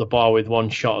 clipped the bar with one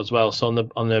shot as well. So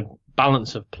on the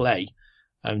balance of play,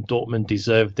 Dortmund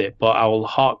deserved it. But I will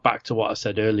hark back to what I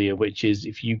said earlier, which is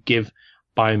if you give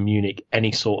Bayern Munich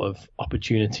any sort of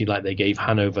opportunity like they gave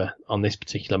Hanover on this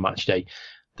particular match day,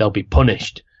 they'll be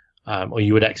punished, or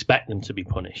you would expect them to be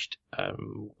punished.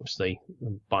 Obviously,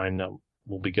 Bayern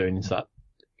will be going into that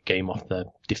game off the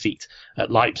defeat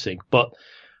at Leipzig. But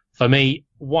for me,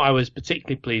 what I was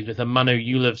particularly pleased with, and Manu,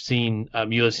 you'll have seen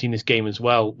this game as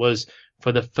well, was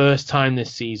for the first time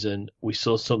this season, we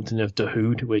saw something of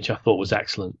Dahoud, which I thought was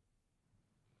excellent.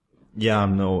 Yeah,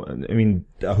 no, I mean,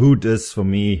 Dahoud is, for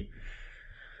me,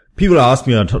 people ask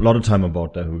me a lot of time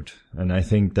about Dahoud, and I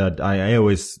think that I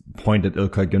always point at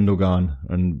İlkay Gündoğan,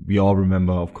 and we all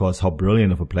remember, of course, how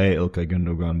brilliant of a player İlkay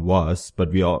Gündoğan was,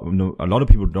 but we all know, a lot of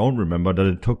people don't remember that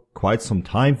it took quite some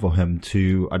time for him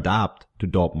to adapt to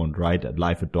Dortmund, right, at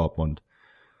life at Dortmund.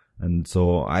 And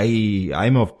so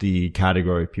I'm of the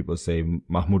category, people say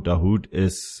Mahmoud Dahoud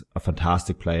is a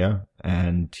fantastic player,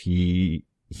 and he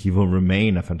will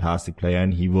remain a fantastic player,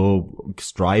 and he will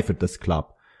strive at this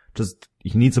club. Just,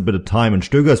 he needs a bit of time, and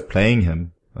Stöger's playing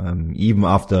him, even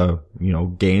after,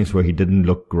 games where he didn't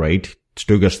look great.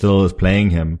 Stöger still is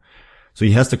playing him. So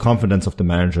he has the confidence of the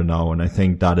manager now, and I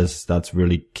think that's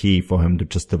really key for him to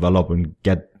just develop and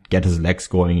get his legs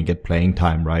going and get playing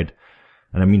time, right?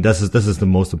 And I mean, this is the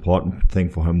most important thing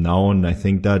for him now, and I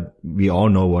think that we all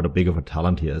know what a big of a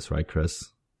talent he is, right,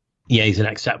 Chris? Yeah, he's an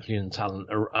exceptional talent,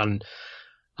 and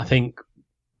I think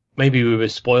maybe we were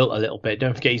spoiled a little bit.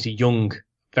 Don't forget, he's a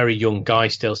very young guy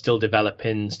still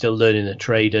developing, still learning the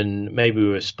trade, and maybe we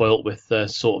were spoilt with the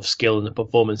sort of skill and the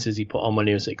performances he put on when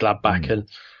he was at Gladbach.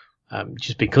 And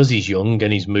just because he's young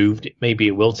and he's moved, maybe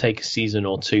it will take a season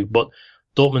or two, but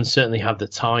Dortmund certainly have the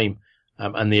time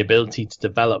and the ability to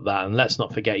develop that. And let's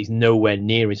not forget, he's nowhere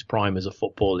near his prime as a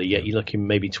footballer yet. You're looking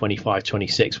maybe 25,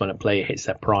 26 when a player hits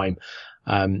their prime.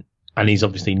 And he's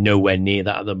obviously nowhere near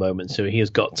that at the moment. So he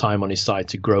has got time on his side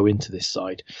to grow into this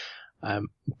side.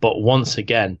 But once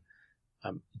again,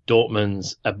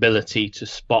 Dortmund's ability to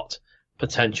spot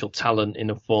potential talent in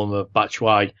the form of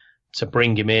Batshuayi, to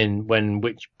bring him in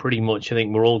which pretty much I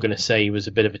think we're all going to say he was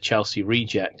a bit of a Chelsea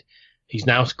reject. He's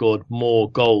now scored more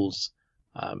goals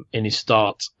in his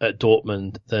start at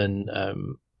Dortmund than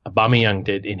Aubameyang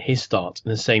did in his start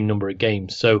in the same number of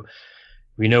games. So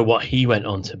we know what he went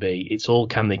on to be. It's all,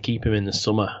 can they keep him in the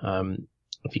summer?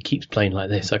 If he keeps playing like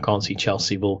this, I can't see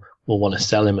Chelsea will want to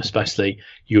sell him, especially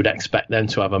you would expect them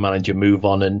to have a manager move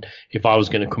on. And if I was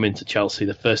going to come into Chelsea,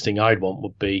 the first thing I'd want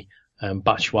would be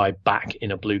Batshuayi back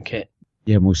in a blue kit.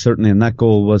 Yeah, most certainly. And that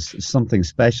goal was something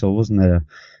special, wasn't it? A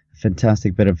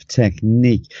fantastic bit of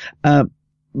technique.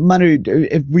 Manu,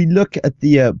 if we look at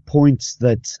the points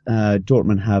that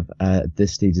Dortmund have at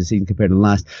this stage of the season compared to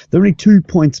last, they're only 2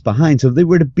 points behind. So if they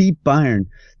were to beat Bayern,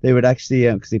 they would actually,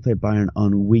 because they played Bayern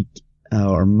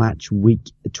on match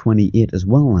week 28 as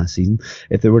well last season,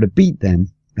 if they were to beat them,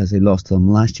 as they lost to them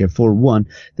last year 4-1,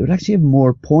 they would actually have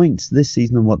more points this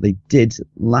season than what they did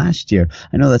last year.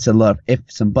 I know that's a lot of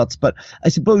ifs and buts, but I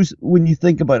suppose when you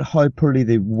think about how poorly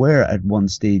they were at one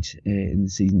stage in the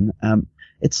season,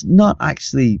 it's not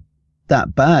actually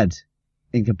that bad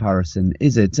in comparison,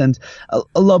 is it? And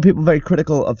a lot of people are very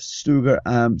critical of Stöger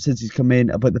since he's come in,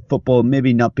 about the football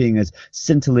maybe not being as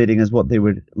scintillating as what they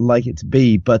would like it to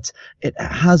be, but it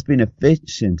has been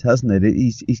efficient, hasn't it?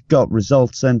 He's got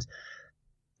results, and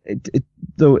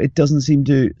though it doesn't seem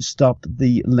to stop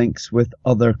the links with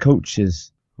other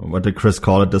coaches. What did Chris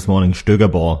call it this morning?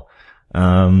 Stöger ball.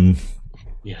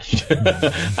 Yeah,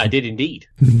 I did indeed.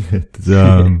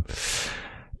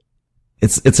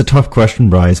 It's a tough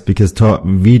question, Bryce, because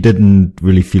we didn't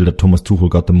really feel that Thomas Tuchel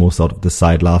got the most out of the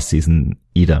side last season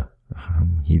either.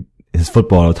 His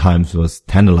football at times was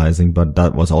tantalizing, but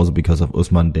that was also because of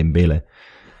Ousmane Dembele.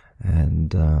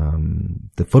 And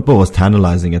the football was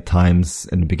tantalizing at times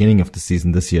in the beginning of the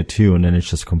season this year too, and then it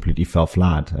just completely fell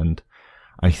flat. And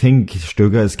I think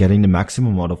Stöger is getting the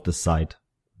maximum out of the side.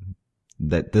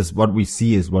 That this what we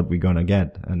see is what we're gonna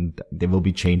get, and there will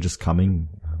be changes coming.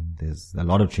 There's a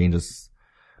lot of changes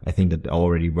I think that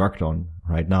already worked on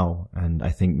right now, and I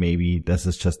think maybe this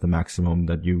is just the maximum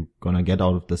that you're gonna get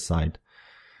out of this side.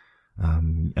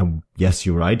 And yes,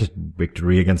 you're right.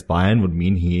 Victory against Bayern would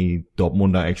mean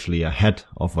Dortmund are actually ahead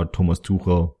of what Thomas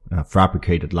Tuchel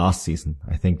fabricated last season.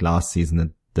 I think last season at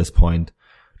this point,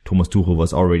 Thomas Tuchel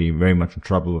was already very much in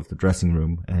trouble with the dressing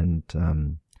room,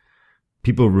 and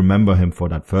people remember him for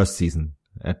that first season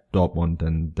at Dortmund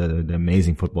and the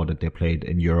amazing football that they played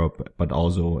in Europe, but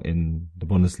also in the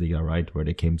Bundesliga, right, where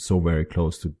they came so very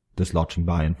close to dislodging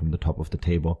Bayern from the top of the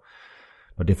table.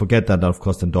 But they forget that, of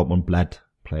course, then Dortmund bled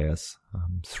players.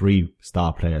 3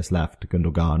 star players left,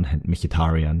 Gündogan and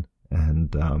Mkhitaryan,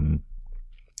 and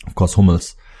of course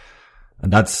Hummels.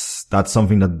 And that's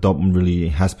something that Dortmund really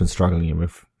has been struggling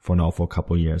with for now for a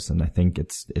couple of years. And I think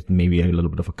it may be a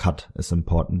little bit of a cut is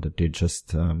important, that they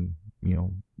just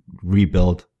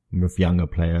rebuild with younger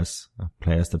players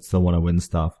that still want to win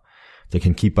stuff. They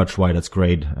can keep Batshuayi, that's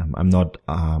great. I'm not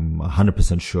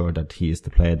 100% sure that he is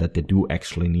the player that they do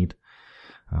actually need.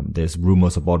 There's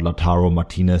rumors about Lautaro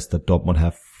Martinez that Dortmund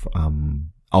have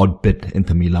outbid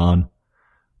Inter Milan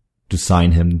to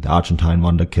sign him, the Argentine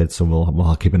wonder kid, so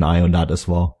we'll keep an eye on that as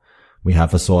well. We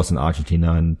have a source in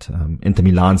Argentina, and Inter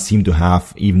Milan seem to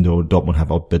have, even though Dortmund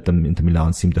have outbid them, Inter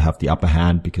Milan seem to have the upper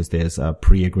hand because there's a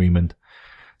pre-agreement.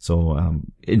 So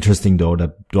interesting though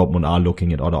that Dortmund are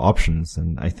looking at other options,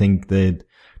 and I think that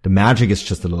the magic is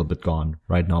just a little bit gone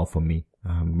right now for me.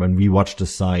 When we watched the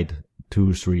side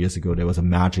 2-3 years ago, there was a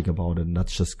magic about it, and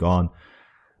that's just gone.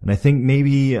 And I think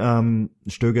maybe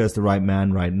Stöger is the right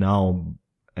man right now,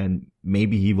 and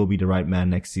maybe he will be the right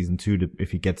man next season too,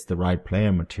 if he gets the right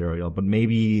player material. But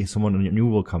maybe someone new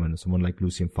will come in, someone like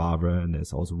Lucien Favre, and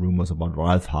there's also rumors about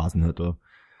Ralf Hasenhüttl,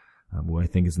 who I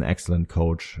think is an excellent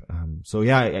coach. So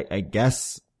yeah, I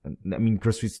guess, I mean,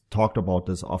 Chris, we talked about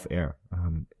this off air.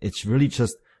 It's really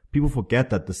just, people forget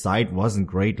that the side wasn't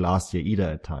great last year either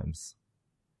at times.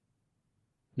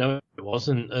 No, it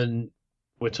wasn't. And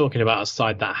we're talking about a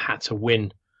side that had to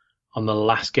win on the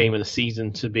last game of the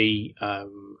season to be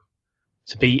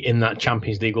in that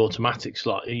Champions League automatic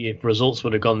slot. If results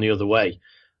would have gone the other way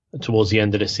towards the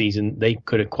end of the season, they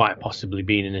could have quite possibly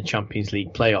been in a Champions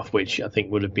League playoff, which I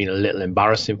think would have been a little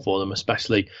embarrassing for them,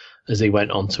 especially as they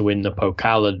went on to win the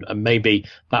Pokal, and maybe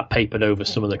that papered over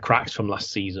some of the cracks from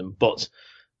last season. But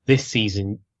this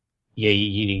season, yeah,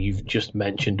 you've just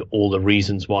mentioned all the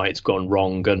reasons why it's gone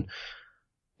wrong, and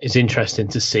it's interesting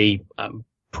to see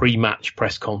pre-match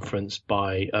press conference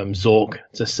by Zorc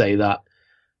to say that,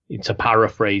 to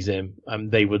paraphrase him,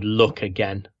 they would look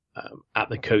again at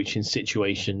the coaching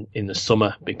situation in the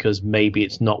summer because maybe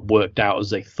it's not worked out as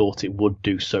they thought it would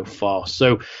do so far.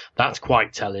 So that's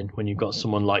quite telling when you've got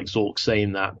someone like Zorc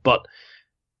saying that. But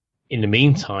in the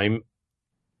meantime,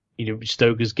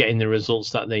 Stoker's getting the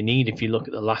results that they need. If you look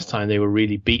at the last time they were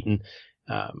really beaten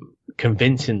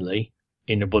convincingly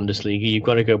in the Bundesliga, you've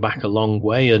got to go back a long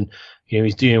way. And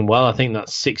he's doing well. I think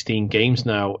that's 16 games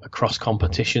now across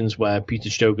competitions where Peter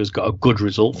Stoker's got a good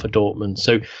result for Dortmund.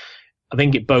 So I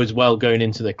think it bodes well going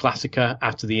into the Klassiker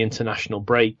after the international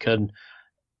break. And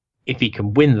if he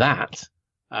can win that,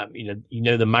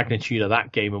 the magnitude of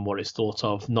that game and what it's thought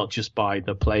of, not just by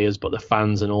the players, but the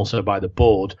fans and also by the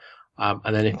board.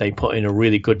 And then if they put in a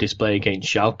really good display against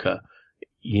Schalke,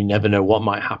 you never know what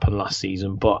might happen last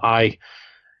season. But I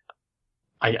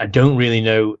don't really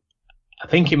know. I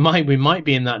think we might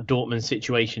be in that Dortmund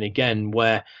situation again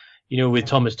where, with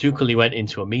Thomas Tuchel, he went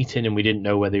into a meeting and we didn't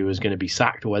know whether he was going to be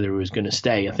sacked or whether he was going to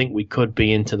stay. I think we could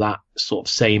be into that sort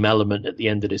of same element at the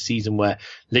end of the season where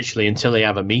literally until they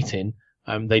have a meeting,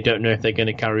 they don't know if they're going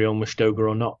to carry on with Stöger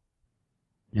or not.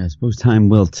 Yeah, I suppose time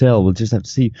will tell. We'll just have to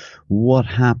see what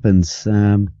happens.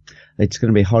 It's going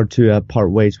to be hard to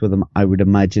part ways with him, I would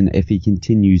imagine, if he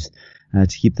continues to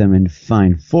keep them in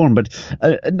fine form. But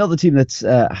another team that's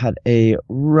had a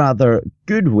rather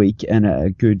good week and a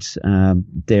good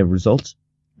day of results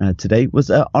today was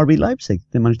RB Leipzig.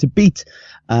 They managed to beat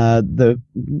the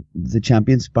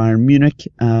champions Bayern Munich,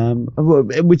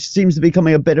 which seems to be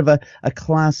becoming a bit of a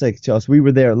classic to us. We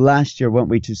were there last year, weren't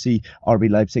we, to see RB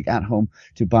Leipzig at home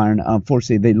to Bayern.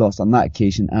 Unfortunately, they lost on that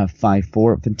occasion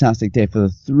 5-4. Fantastic day for the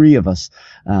three of us,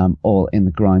 all in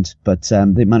the ground. But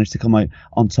they managed to come out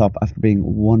on top after being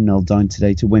 1-0 down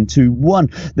today to win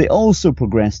 2-1. They also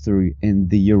progressed through in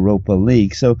the Europa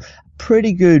League. So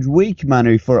pretty good week,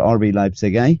 Manu, for RB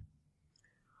Leipzig, eh?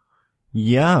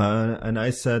 Yeah, and I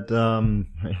said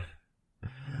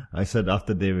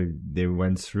after they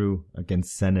went through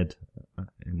against Zenit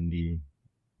in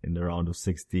the round of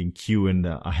 16, in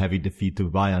a heavy defeat to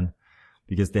Bayern,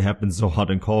 because they have been so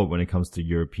hot and cold when it comes to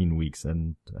European weeks,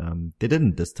 and they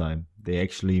didn't this time. They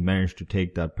actually managed to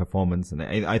take that performance, and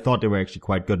I thought they were actually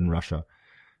quite good in Russia,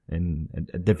 in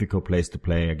a difficult place to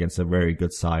play against a very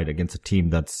good side, against a team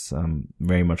that's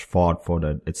very much fought for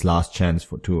its last chance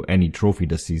to any trophy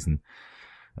this season.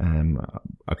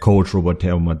 A coach,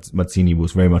 Roberto Mazzini,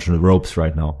 was very much on the ropes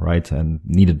right now, right, and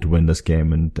needed to win this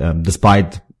game. And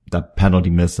despite that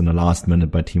penalty miss in the last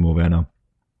minute by Timo Werner,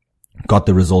 got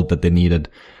the result that they needed.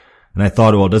 And I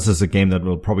thought, well, this is a game that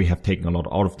will probably have taken a lot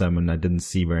out of them, and I didn't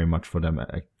see very much for them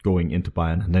going into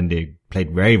Bayern. And then they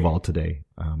played very well today.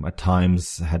 At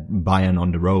times had Bayern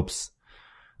on the ropes.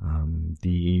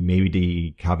 Maybe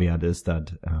the caveat is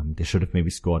that they should have maybe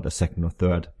scored a second or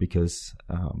third, because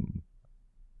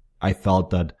I felt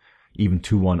that even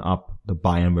 2-1 up, the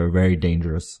Bayern were very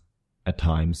dangerous at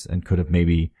times and could have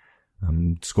maybe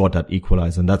scored that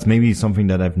equalizer. And that's maybe something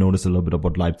that I've noticed a little bit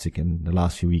about Leipzig in the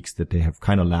last few weeks, that they have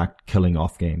kind of lacked killing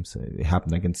off games. It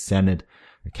happened against Zenit,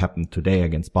 it happened today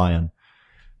against Bayern,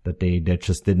 that they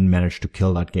just didn't manage to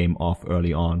kill that game off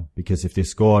early on. Because if they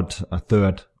scored a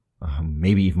third,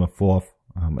 maybe even a fourth,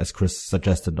 as Chris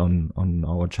suggested on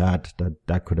our chat,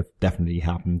 that could have definitely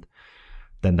happened,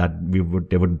 then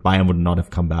Bayern would not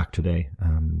have come back today.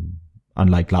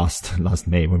 Unlike last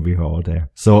May when we were all there.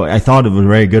 So I thought it was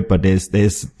very good, but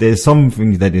there's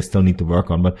something that they still need to work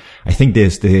on. But I think they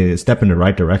step in the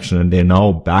right direction, and they're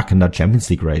now back in that Champions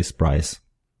League race, Bryce.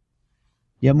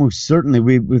 Yeah, most certainly.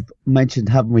 We've mentioned,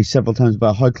 haven't we, several times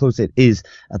about how close it is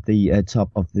at the top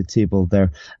of the table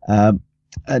there.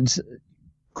 And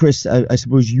Chris, I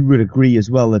suppose you would agree as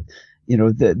well that, you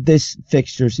know, this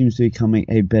fixture seems to be becoming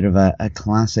a bit of a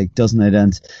classic, doesn't it?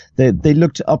 And they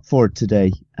looked up for it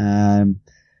today. And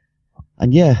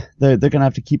yeah, they're going to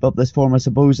have to keep up this form, I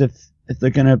suppose, if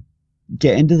they're going to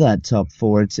get into that top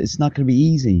four. It's not going to be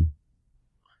easy.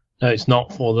 No, it's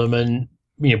not for them. And,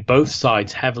 you know, both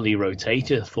sides heavily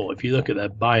rotated. I thought if you look at their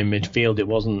Bayern midfield, it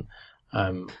wasn't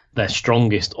their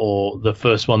strongest or the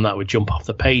first one that would jump off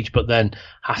the page. But then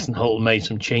Hasenhüttl made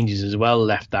some changes as well,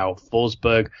 left out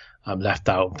Forsberg, left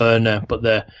out Werner, but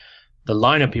the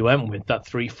lineup he went with, that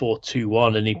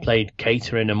 3-4-2-1, and he played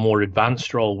Keita in a more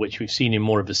advanced role, which we've seen in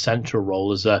more of a central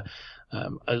role, as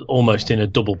almost in a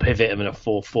double pivot, in a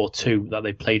 4-4-2 that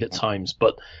they played at times.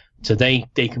 But today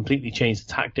they completely changed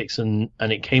the tactics, and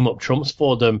it came up trumps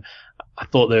for them. I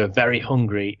thought they were very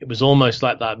hungry. It was almost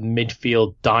like that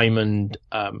midfield diamond.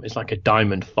 It's like a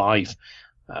diamond 5,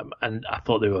 and I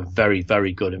thought they were very,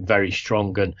 very good and very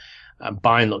strong. And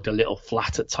Bayern looked a little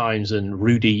flat at times, and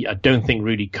I don't think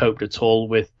Rudy coped at all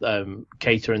with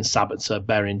Keita and Sabitzer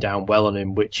bearing down well on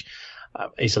him, which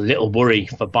is a little worry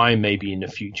for Bayern maybe in the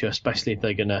future, especially if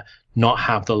they're going to not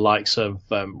have the likes of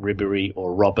Ribéry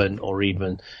or Robben, or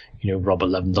even, you know, Robert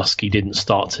Lewandowski didn't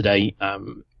start today.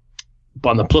 But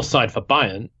on the plus side for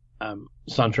Bayern,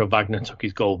 Sandro Wagner took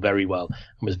his goal very well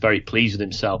and was very pleased with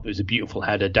himself. It was a beautiful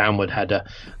header, downward header.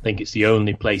 I think it's the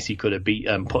only place he could have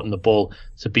putting the ball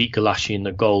to beat Gulácsi in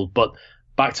the goal. But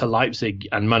back to Leipzig,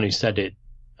 and Manu said it,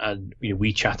 and you know,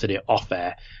 we chatted it off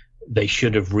air. They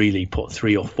should have really put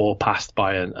 3 or 4 past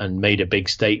Bayern and made a big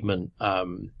statement.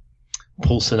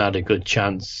 Poulsen had a good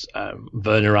chance.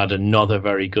 Werner had another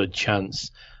very good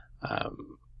chance.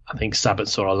 I think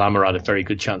Sabitzer or Lammer had a very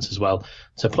good chance as well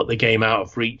to put the game out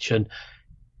of reach. And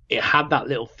it had that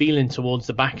little feeling towards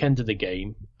the back end of the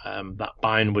game that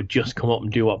Bayern would just come up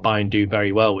and do what Bayern do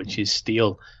very well, which is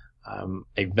steal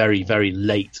a very, very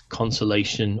late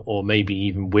consolation or maybe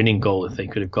even winning goal if they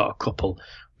could have got a couple.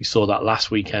 We saw that last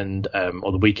weekend,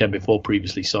 or the weekend before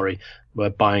previously, where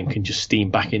Bayern can just steam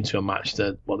back into a match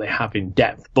that what they have in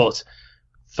depth. But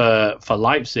for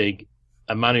Leipzig,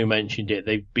 and Manu mentioned it,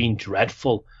 they've been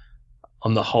dreadful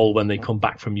on the whole when they come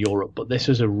back from Europe. But this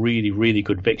was a really, really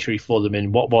good victory for them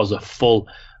in what was a full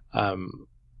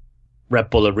Red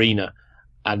Bull Arena.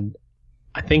 And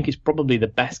I think it's probably the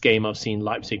best game I've seen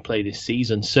Leipzig play this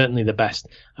season. Certainly the best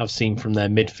I've seen from their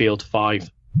midfield 5.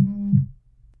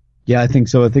 Yeah, I think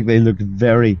so. I think they looked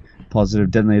very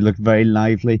positive, didn't they? Looked very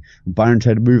lively. Bayern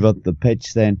tried to move up the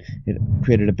pitch, then it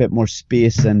created a bit more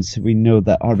space, and we know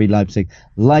that RB Leipzig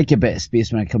like a bit of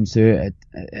space when it comes to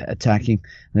attacking.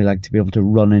 They like to be able to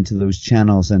run into those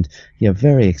channels, and yeah,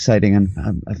 very exciting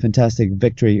and a fantastic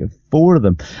victory for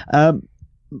them.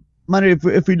 Manu,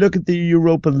 if we look at the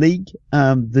Europa League,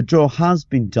 the draw has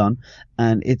been done,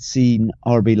 and it's seen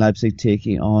RB Leipzig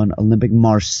taking on Olympique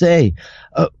Marseille.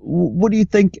 What do you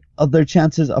think of their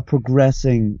chances of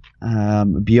progressing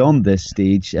beyond this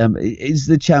stage? Is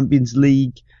the Champions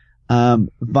League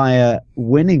via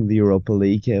winning the Europa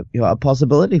League a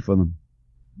possibility for them?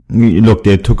 Look,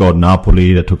 they took out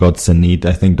Napoli, they took out Zenit.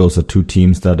 I think those are two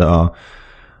teams that are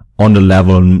on the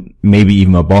level, maybe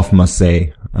even above Marseille.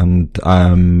 And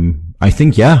I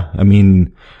think, I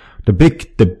mean, the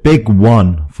big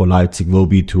one for Leipzig will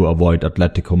be to avoid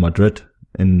Atletico Madrid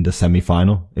in the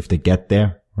semi-final if they get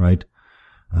there, right?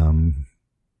 And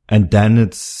then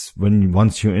it's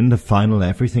once you're in the final,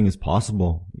 everything is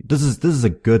possible. This is a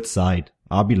good side.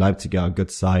 RB Leipzig are a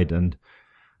good side, and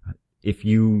if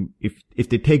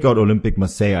they take out Olympique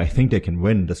Marseille, I think they can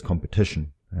win this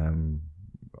competition,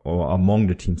 or among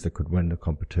the teams that could win the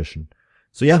competition.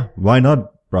 So yeah, why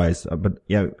not, Bryce? But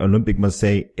yeah, Olympique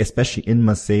Marseille, especially in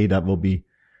Marseille, that will be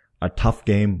a tough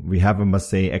game. We have a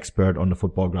Marseille expert on the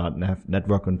Football Ground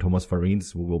Network, and Thomas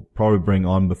Farins, who we'll probably bring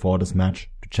on before this match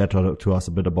to chat to us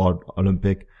a bit about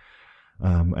Olympique,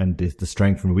 and the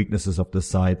strengths and weaknesses of this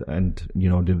side. And, you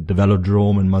know, the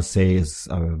Velodrome in Marseille is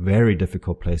a very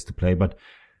difficult place to play, but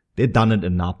they've done it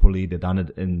in Napoli. They've done it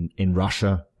in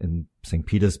Russia, in St.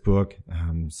 Petersburg.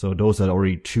 So those are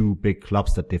already two big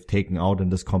clubs that they've taken out in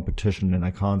this competition. And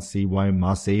I can't see why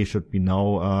Marseille should be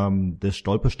now, the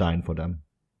Stolperstein for them.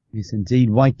 Yes, indeed.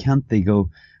 Why can't they go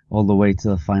all the way to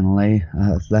the final A?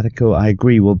 Atletico, I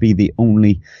agree, will be the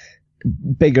only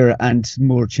bigger and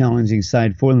more challenging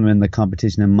side for them in the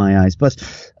competition in my eyes. But,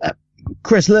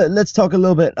 Chris, let's talk a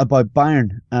little bit about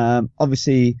Bayern.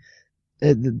 Obviously,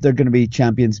 they're going to be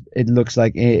champions, it looks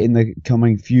like, in the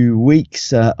coming few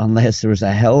weeks, unless there was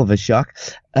a hell of a shock.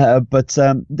 But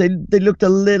they looked a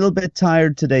little bit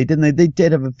tired today, didn't they? They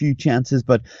did have a few chances,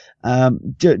 but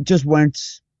just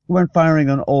weren't firing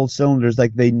on all cylinders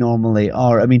like they normally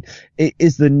are. I mean,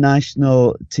 is the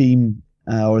national team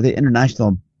or the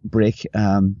international break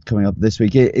coming up this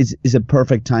week, is it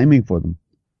perfect timing for them?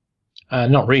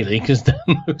 Not really, because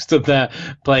most of their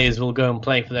players will go and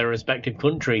play for their respective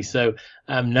countries. So,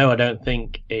 no, I don't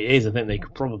think it is. I think they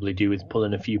could probably do with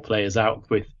pulling a few players out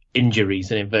with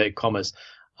injuries, in inverted commas.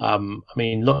 I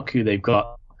mean, look who they've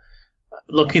got.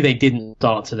 Look who they didn't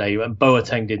start today.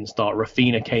 Boateng didn't start.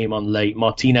 Rafinha came on late.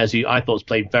 Martinez, who I thought has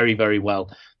played very, very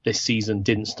well this season,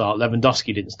 didn't start.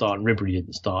 Lewandowski didn't start, and Ribery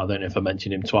didn't start. I don't know if I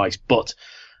mentioned him twice, but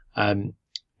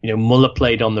you know, Muller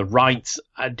played on the right.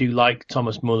 I do like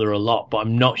Thomas Muller a lot, but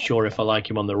I'm not sure if I like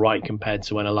him on the right compared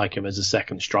to when I like him as a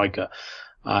second striker.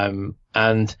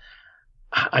 And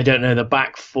I don't know, the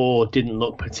back four didn't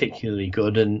look particularly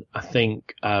good, and I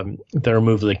think the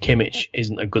removal of Kimmich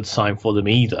isn't a good sign for them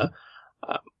either.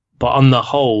 But on the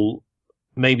whole,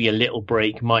 maybe a little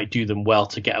break might do them well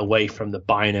to get away from the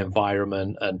Bayern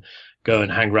environment and go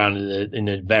and hang around in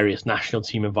the various national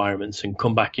team environments and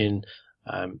come back in,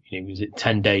 you know, was it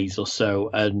 10 days or so,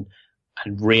 and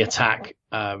reattack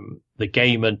the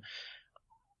game. And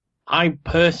I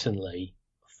personally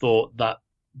thought that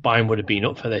Bayern would have been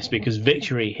up for this, because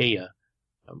victory here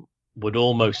would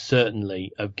almost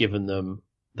certainly have given them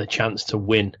the chance to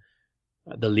win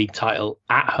the league title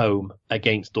at home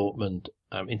against Dortmund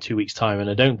in 2 weeks' time. And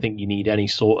I don't think you need any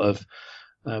sort of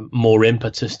more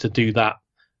impetus to do that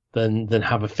than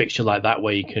have a fixture like that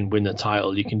where you can win the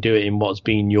title. You can do it in what's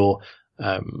been your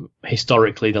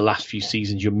historically the last few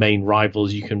seasons, your main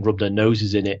rivals. You can rub their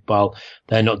noses in it while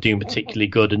they're not doing particularly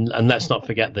good. And let's not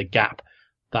forget the gap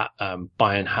that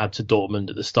Bayern had to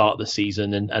Dortmund at the start of the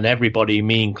season, and everybody,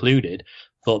 me included,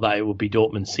 thought that it would be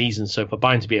Dortmund's season. So for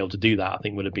Bayern to be able to do that, I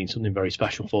think would have been something very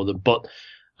special for them. But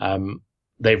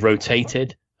they've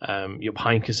rotated. Jupp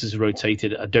Heynckes has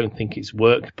rotated. I don't think it's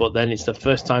worked, but then it's the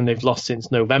first time they've lost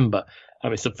since November.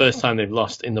 It's the first time they've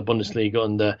lost in the Bundesliga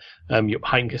under Jupp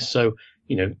Heynckes. So,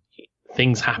 you know,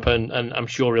 things happen, and I'm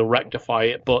sure he'll rectify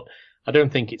it, but I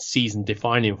don't think it's season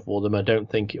defining for them. I don't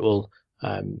think it will,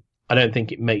 I don't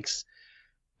think it makes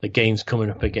the games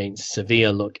coming up against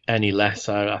Sevilla look any less.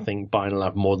 I think Bayern will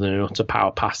have more than enough to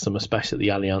power past them, especially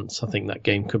at the Allianz. I think that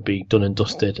game could be done and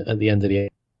dusted at the end of the year.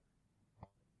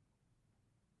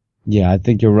 Yeah, I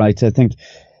think you're right. I think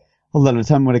a lot of the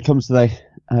time when it comes to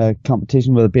the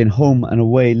competition, whether it being home and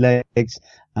away legs,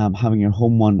 having your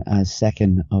home one as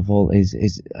second of all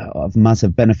is of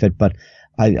massive benefit. But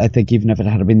I think even if it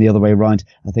had been the other way around,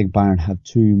 I think Bayern have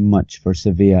too much for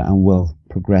Sevilla and will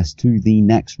progress to the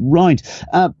next round.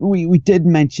 We did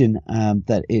mention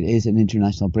that it is an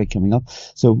international break coming up.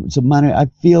 So Manu, I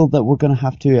feel that we're going to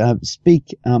have to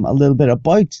speak a little bit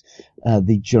about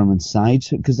the German side,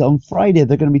 because on Friday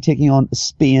they're going to be taking on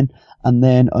Spain, and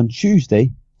then on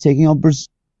Tuesday taking on Brazil.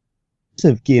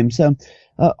 Games.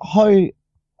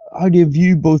 How do you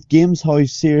view both games? How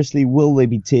seriously will they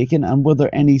be taken? And were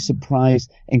there any surprise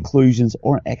inclusions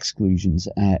or exclusions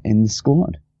in the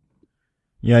squad?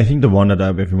 Yeah, I think the one that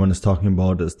everyone is talking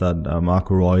about is that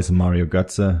Marco Reus and Mario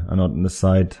Götze are not on the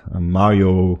side.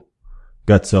 Mario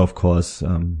Götze, of course,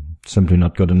 simply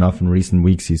not good enough in recent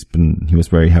weeks. He was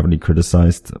very heavily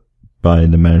criticized by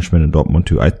the management in Dortmund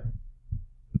too. I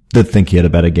did think he had a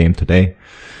better game today.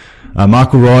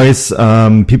 Marco Reus,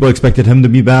 people expected him to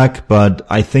be back, but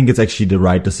I think it's actually the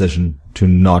right decision to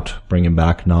not bring him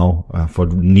back now, for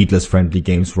needless friendly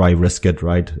games. Why risk it,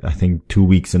 right? I think 2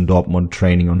 weeks in Dortmund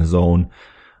training on his own,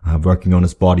 working on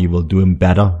his body will do him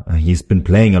better. He's been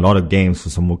playing a lot of games for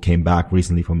someone who came back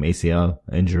recently from ACL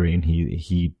injury, and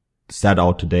he sat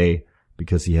out today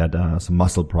because he had some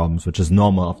muscle problems, which is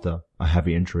normal after a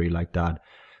heavy injury like that.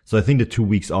 So I think the 2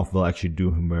 weeks off will actually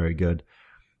do him very good.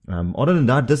 Other than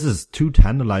that, this is 2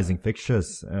 tantalizing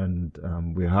fixtures, and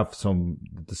we have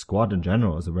the squad in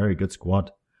general is a very good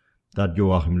squad that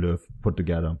Joachim Löw put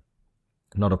together.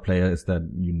 Another player is that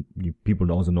you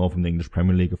people also know from the English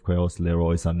Premier League, of course.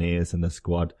 Leroy Sané is in the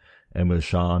squad, Emil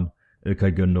Can,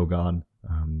 Ilkay Gündogan,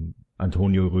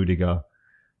 Antonio Rüdiger.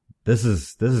 This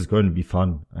is going to be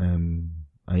fun.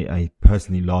 I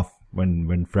personally love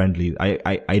when friendly.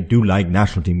 I do like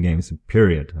national team games,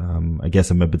 period. I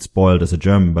guess I'm a bit spoiled as a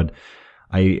German, but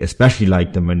I especially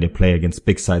like them when they play against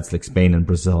big sides like Spain and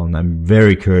Brazil. And I'm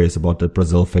very curious about the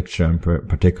Brazil fixture in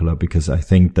particular, because I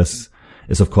think this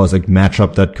is, of course, a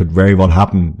matchup that could very well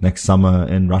happen next summer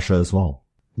in Russia as well.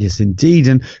 Yes, indeed.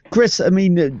 And Chris, I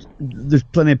mean, there's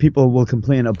plenty of people who will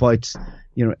complain about,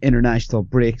 international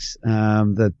breaks,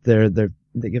 that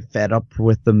they get fed up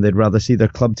with them. They'd rather see their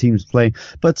club teams play.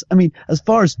 But, I mean, as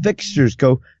far as fixtures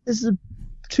go, this is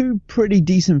 2 pretty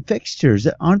decent fixtures,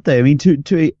 aren't they? I mean,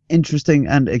 two interesting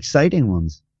and exciting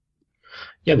ones.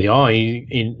 Yeah, they are.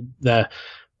 They're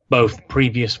both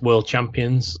previous world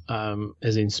champions,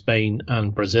 as in Spain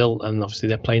and Brazil, and obviously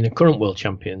they're playing the current world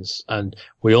champions. And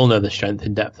we all know the strength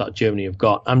and depth that Germany have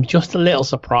got. I'm just a little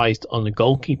surprised on the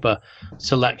goalkeeper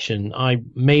selection. I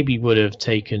maybe would have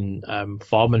taken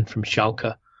Farman from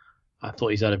Schalke. I thought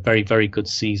he's had a very, very good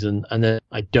season, and then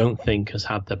I don't think has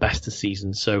had the best of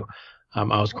seasons. So I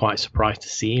was quite surprised to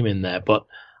see him in there. But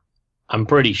I'm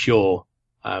pretty sure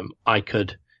I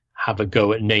could have a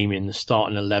go at naming the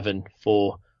starting 11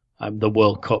 for the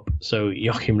World Cup. So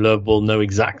Joachim Löw will know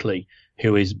exactly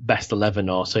who his best 11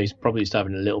 are. So he's probably just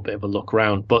having a little bit of a look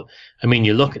around. But, I mean,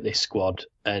 you look at this squad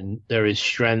and there is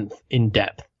strength in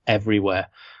depth everywhere.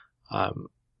 So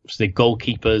the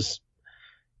goalkeepers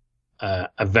are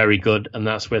very good, and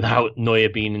that's without Neuer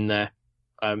being in there.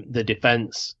 The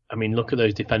defence, I mean, look at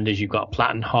those defenders. You've got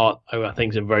Plattenhardt, who I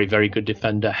think is a very, very good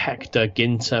defender. Hector,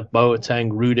 Ginter,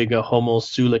 Boateng, Rudiger, Hummels,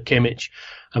 Sula, Kimmich.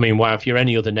 I mean, wow, if you're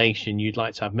any other nation, you'd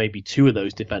like to have maybe 2 of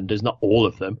those defenders, not all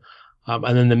of them.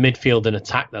 And then the midfield and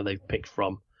attack that they've picked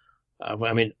from.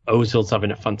 I mean, Ozil's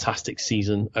having a fantastic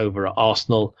season over at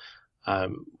Arsenal.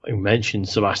 We mentioned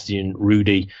Sebastian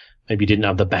Rudy. Maybe didn't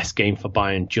have the best game for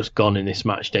Bayern, just gone in this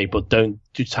match day, but don't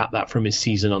detract that from his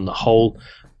season on the whole.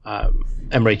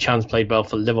 Emre Can's played well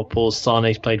for Liverpool.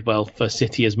 Sane's played well for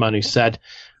City, as Manu said.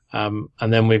 And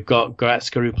then we've got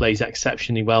Goretzka, who plays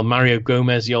exceptionally well. Mario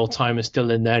Gomez, the old-timer, still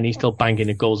in there, and he's still banging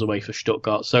the goals away for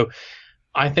Stuttgart. So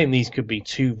I think these could be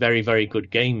 2 very, very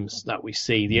good games that we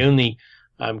see. The only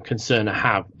concern I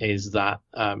have is that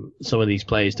some of these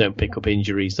players don't pick up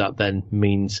injuries. That then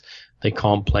means they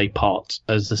can't play part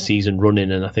as the season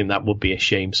running, and I think that would be a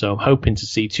shame. So I'm hoping to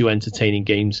see 2 entertaining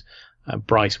games,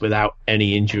 Bryce, without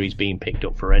any injuries being picked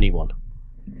up for anyone.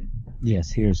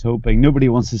 Yes, here's hoping. Nobody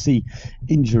wants to see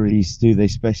injuries, do they?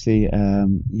 Especially,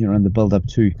 in the build-up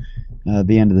to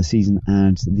the end of the season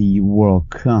and the World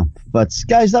Cup. But,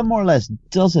 guys, that more or less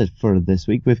does it for this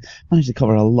week. We've managed to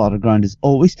cover a lot of ground, as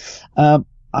always.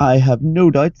 I have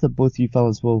no doubt that both you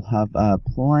fellas will have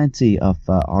plenty of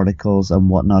articles and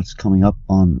whatnot coming up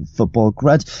on Football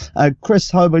Grad.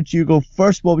 Chris, how about you go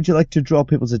first? What would you like to draw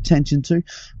people's attention to,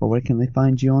 or where can they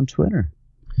find you on Twitter?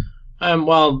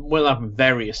 Well, we'll have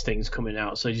various things coming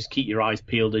out, so just keep your eyes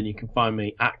peeled, and you can find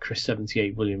me at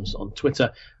Chris78Williams on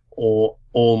Twitter, or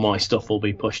all my stuff will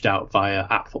be pushed out via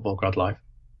 @FootballGradLive.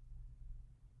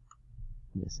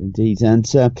 Yes, indeed. And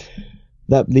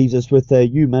that leaves us with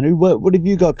you, Manu. What have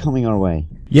you got coming our way?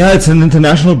 Yeah, it's an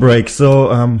international break. So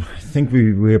I think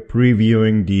we're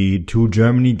previewing the 2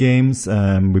 Germany games.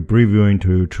 We're previewing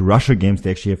to Russia games.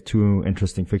 They actually have 2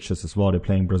 interesting fixtures as well. They're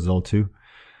playing Brazil too.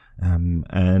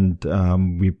 And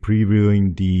we're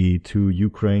previewing the 2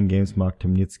 Ukraine games. Mark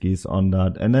Temnitsky's on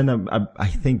that. And then I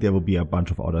think there will be a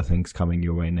bunch of other things coming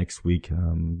your way next week.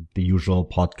 The usual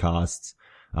podcasts.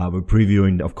 We're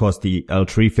previewing, of course, the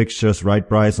L3 fixtures, right,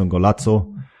 Bryce, on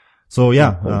Golazzo. So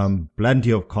yeah,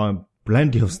 plenty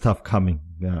of stuff coming,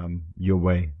 your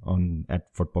way at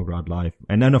Football Grad Live.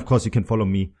 And then, of course, you can follow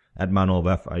me at Manuel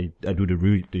Wef. I do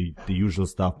the usual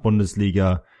stuff,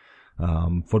 Bundesliga,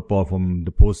 football from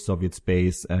the post-Soviet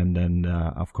space. And then,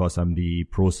 of course, I'm the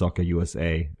Pro Soccer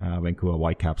USA, Vancouver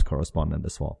Whitecaps correspondent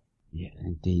as well. Yeah,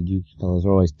 indeed. You fellas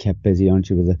are always kept busy, aren't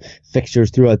you, with the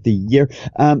fixtures throughout the year.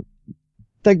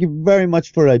 Thank you very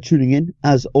much for tuning in.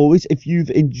 As always, if you've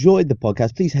enjoyed the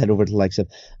podcast, please head over to the likes of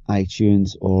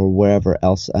iTunes or wherever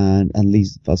else and leave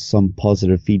us some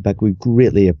positive feedback. We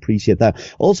greatly appreciate that.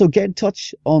 Also, get in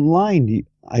touch online,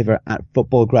 either at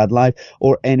Football Grad Live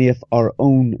or any of our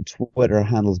own Twitter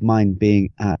handles, mine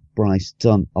being at Bryce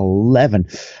Dunn 11.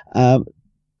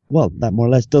 Well, that more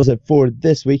or less does it for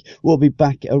this week. We'll be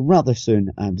back rather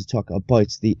soon to talk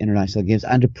about the international games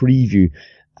and to preview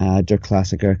Der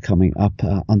Klassiker coming up.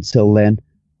 Until then,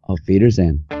 auf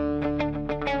Wiedersehen.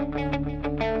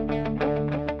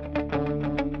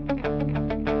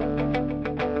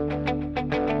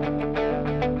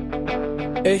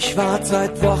 Ich warte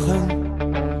seit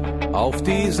Wochen auf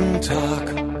diesen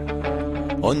Tag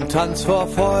und tanz vor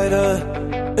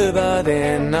Freude über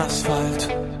den Asphalt.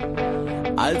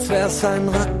 Als wär's ein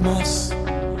Rhythmus,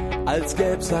 als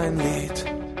gäb's ein Lied,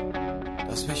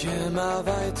 das mich immer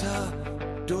weiter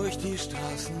durch die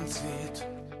Straßen zieht.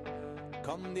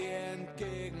 Komm dir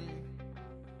entgegen,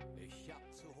 ich hab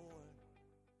zu holen.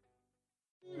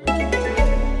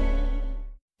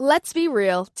 Let's be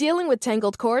real, dealing with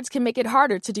tangled cords can make it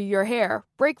harder to do your hair.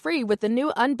 Break free with the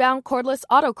new Unbound Cordless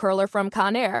Auto Curler from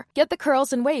Conair. Get the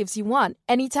curls and waves you want,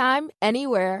 anytime,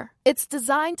 anywhere. It's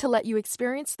designed to let you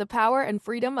experience the power and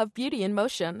freedom of beauty in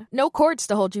motion. No cords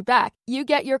to hold you back. You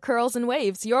get your curls and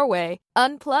waves your way.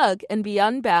 Unplug and be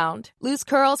unbound. Loose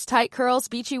curls, tight curls,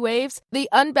 beachy waves. The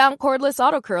Unbound Cordless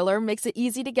Auto Curler makes it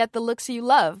easy to get the looks you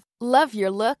love. Love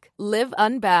your look. Live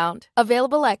unbound.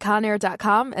 Available at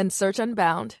Conair.com and search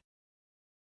Unbound.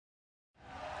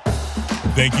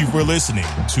 Thank you for listening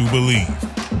to Believe.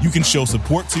 You can show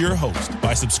support to your host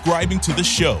by subscribing to the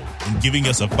show and giving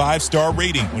us a 5-star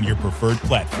rating on your preferred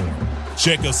platform.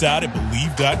 Check us out at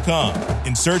Believe.com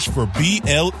and search for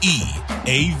BLEAV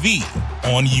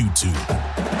on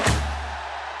YouTube.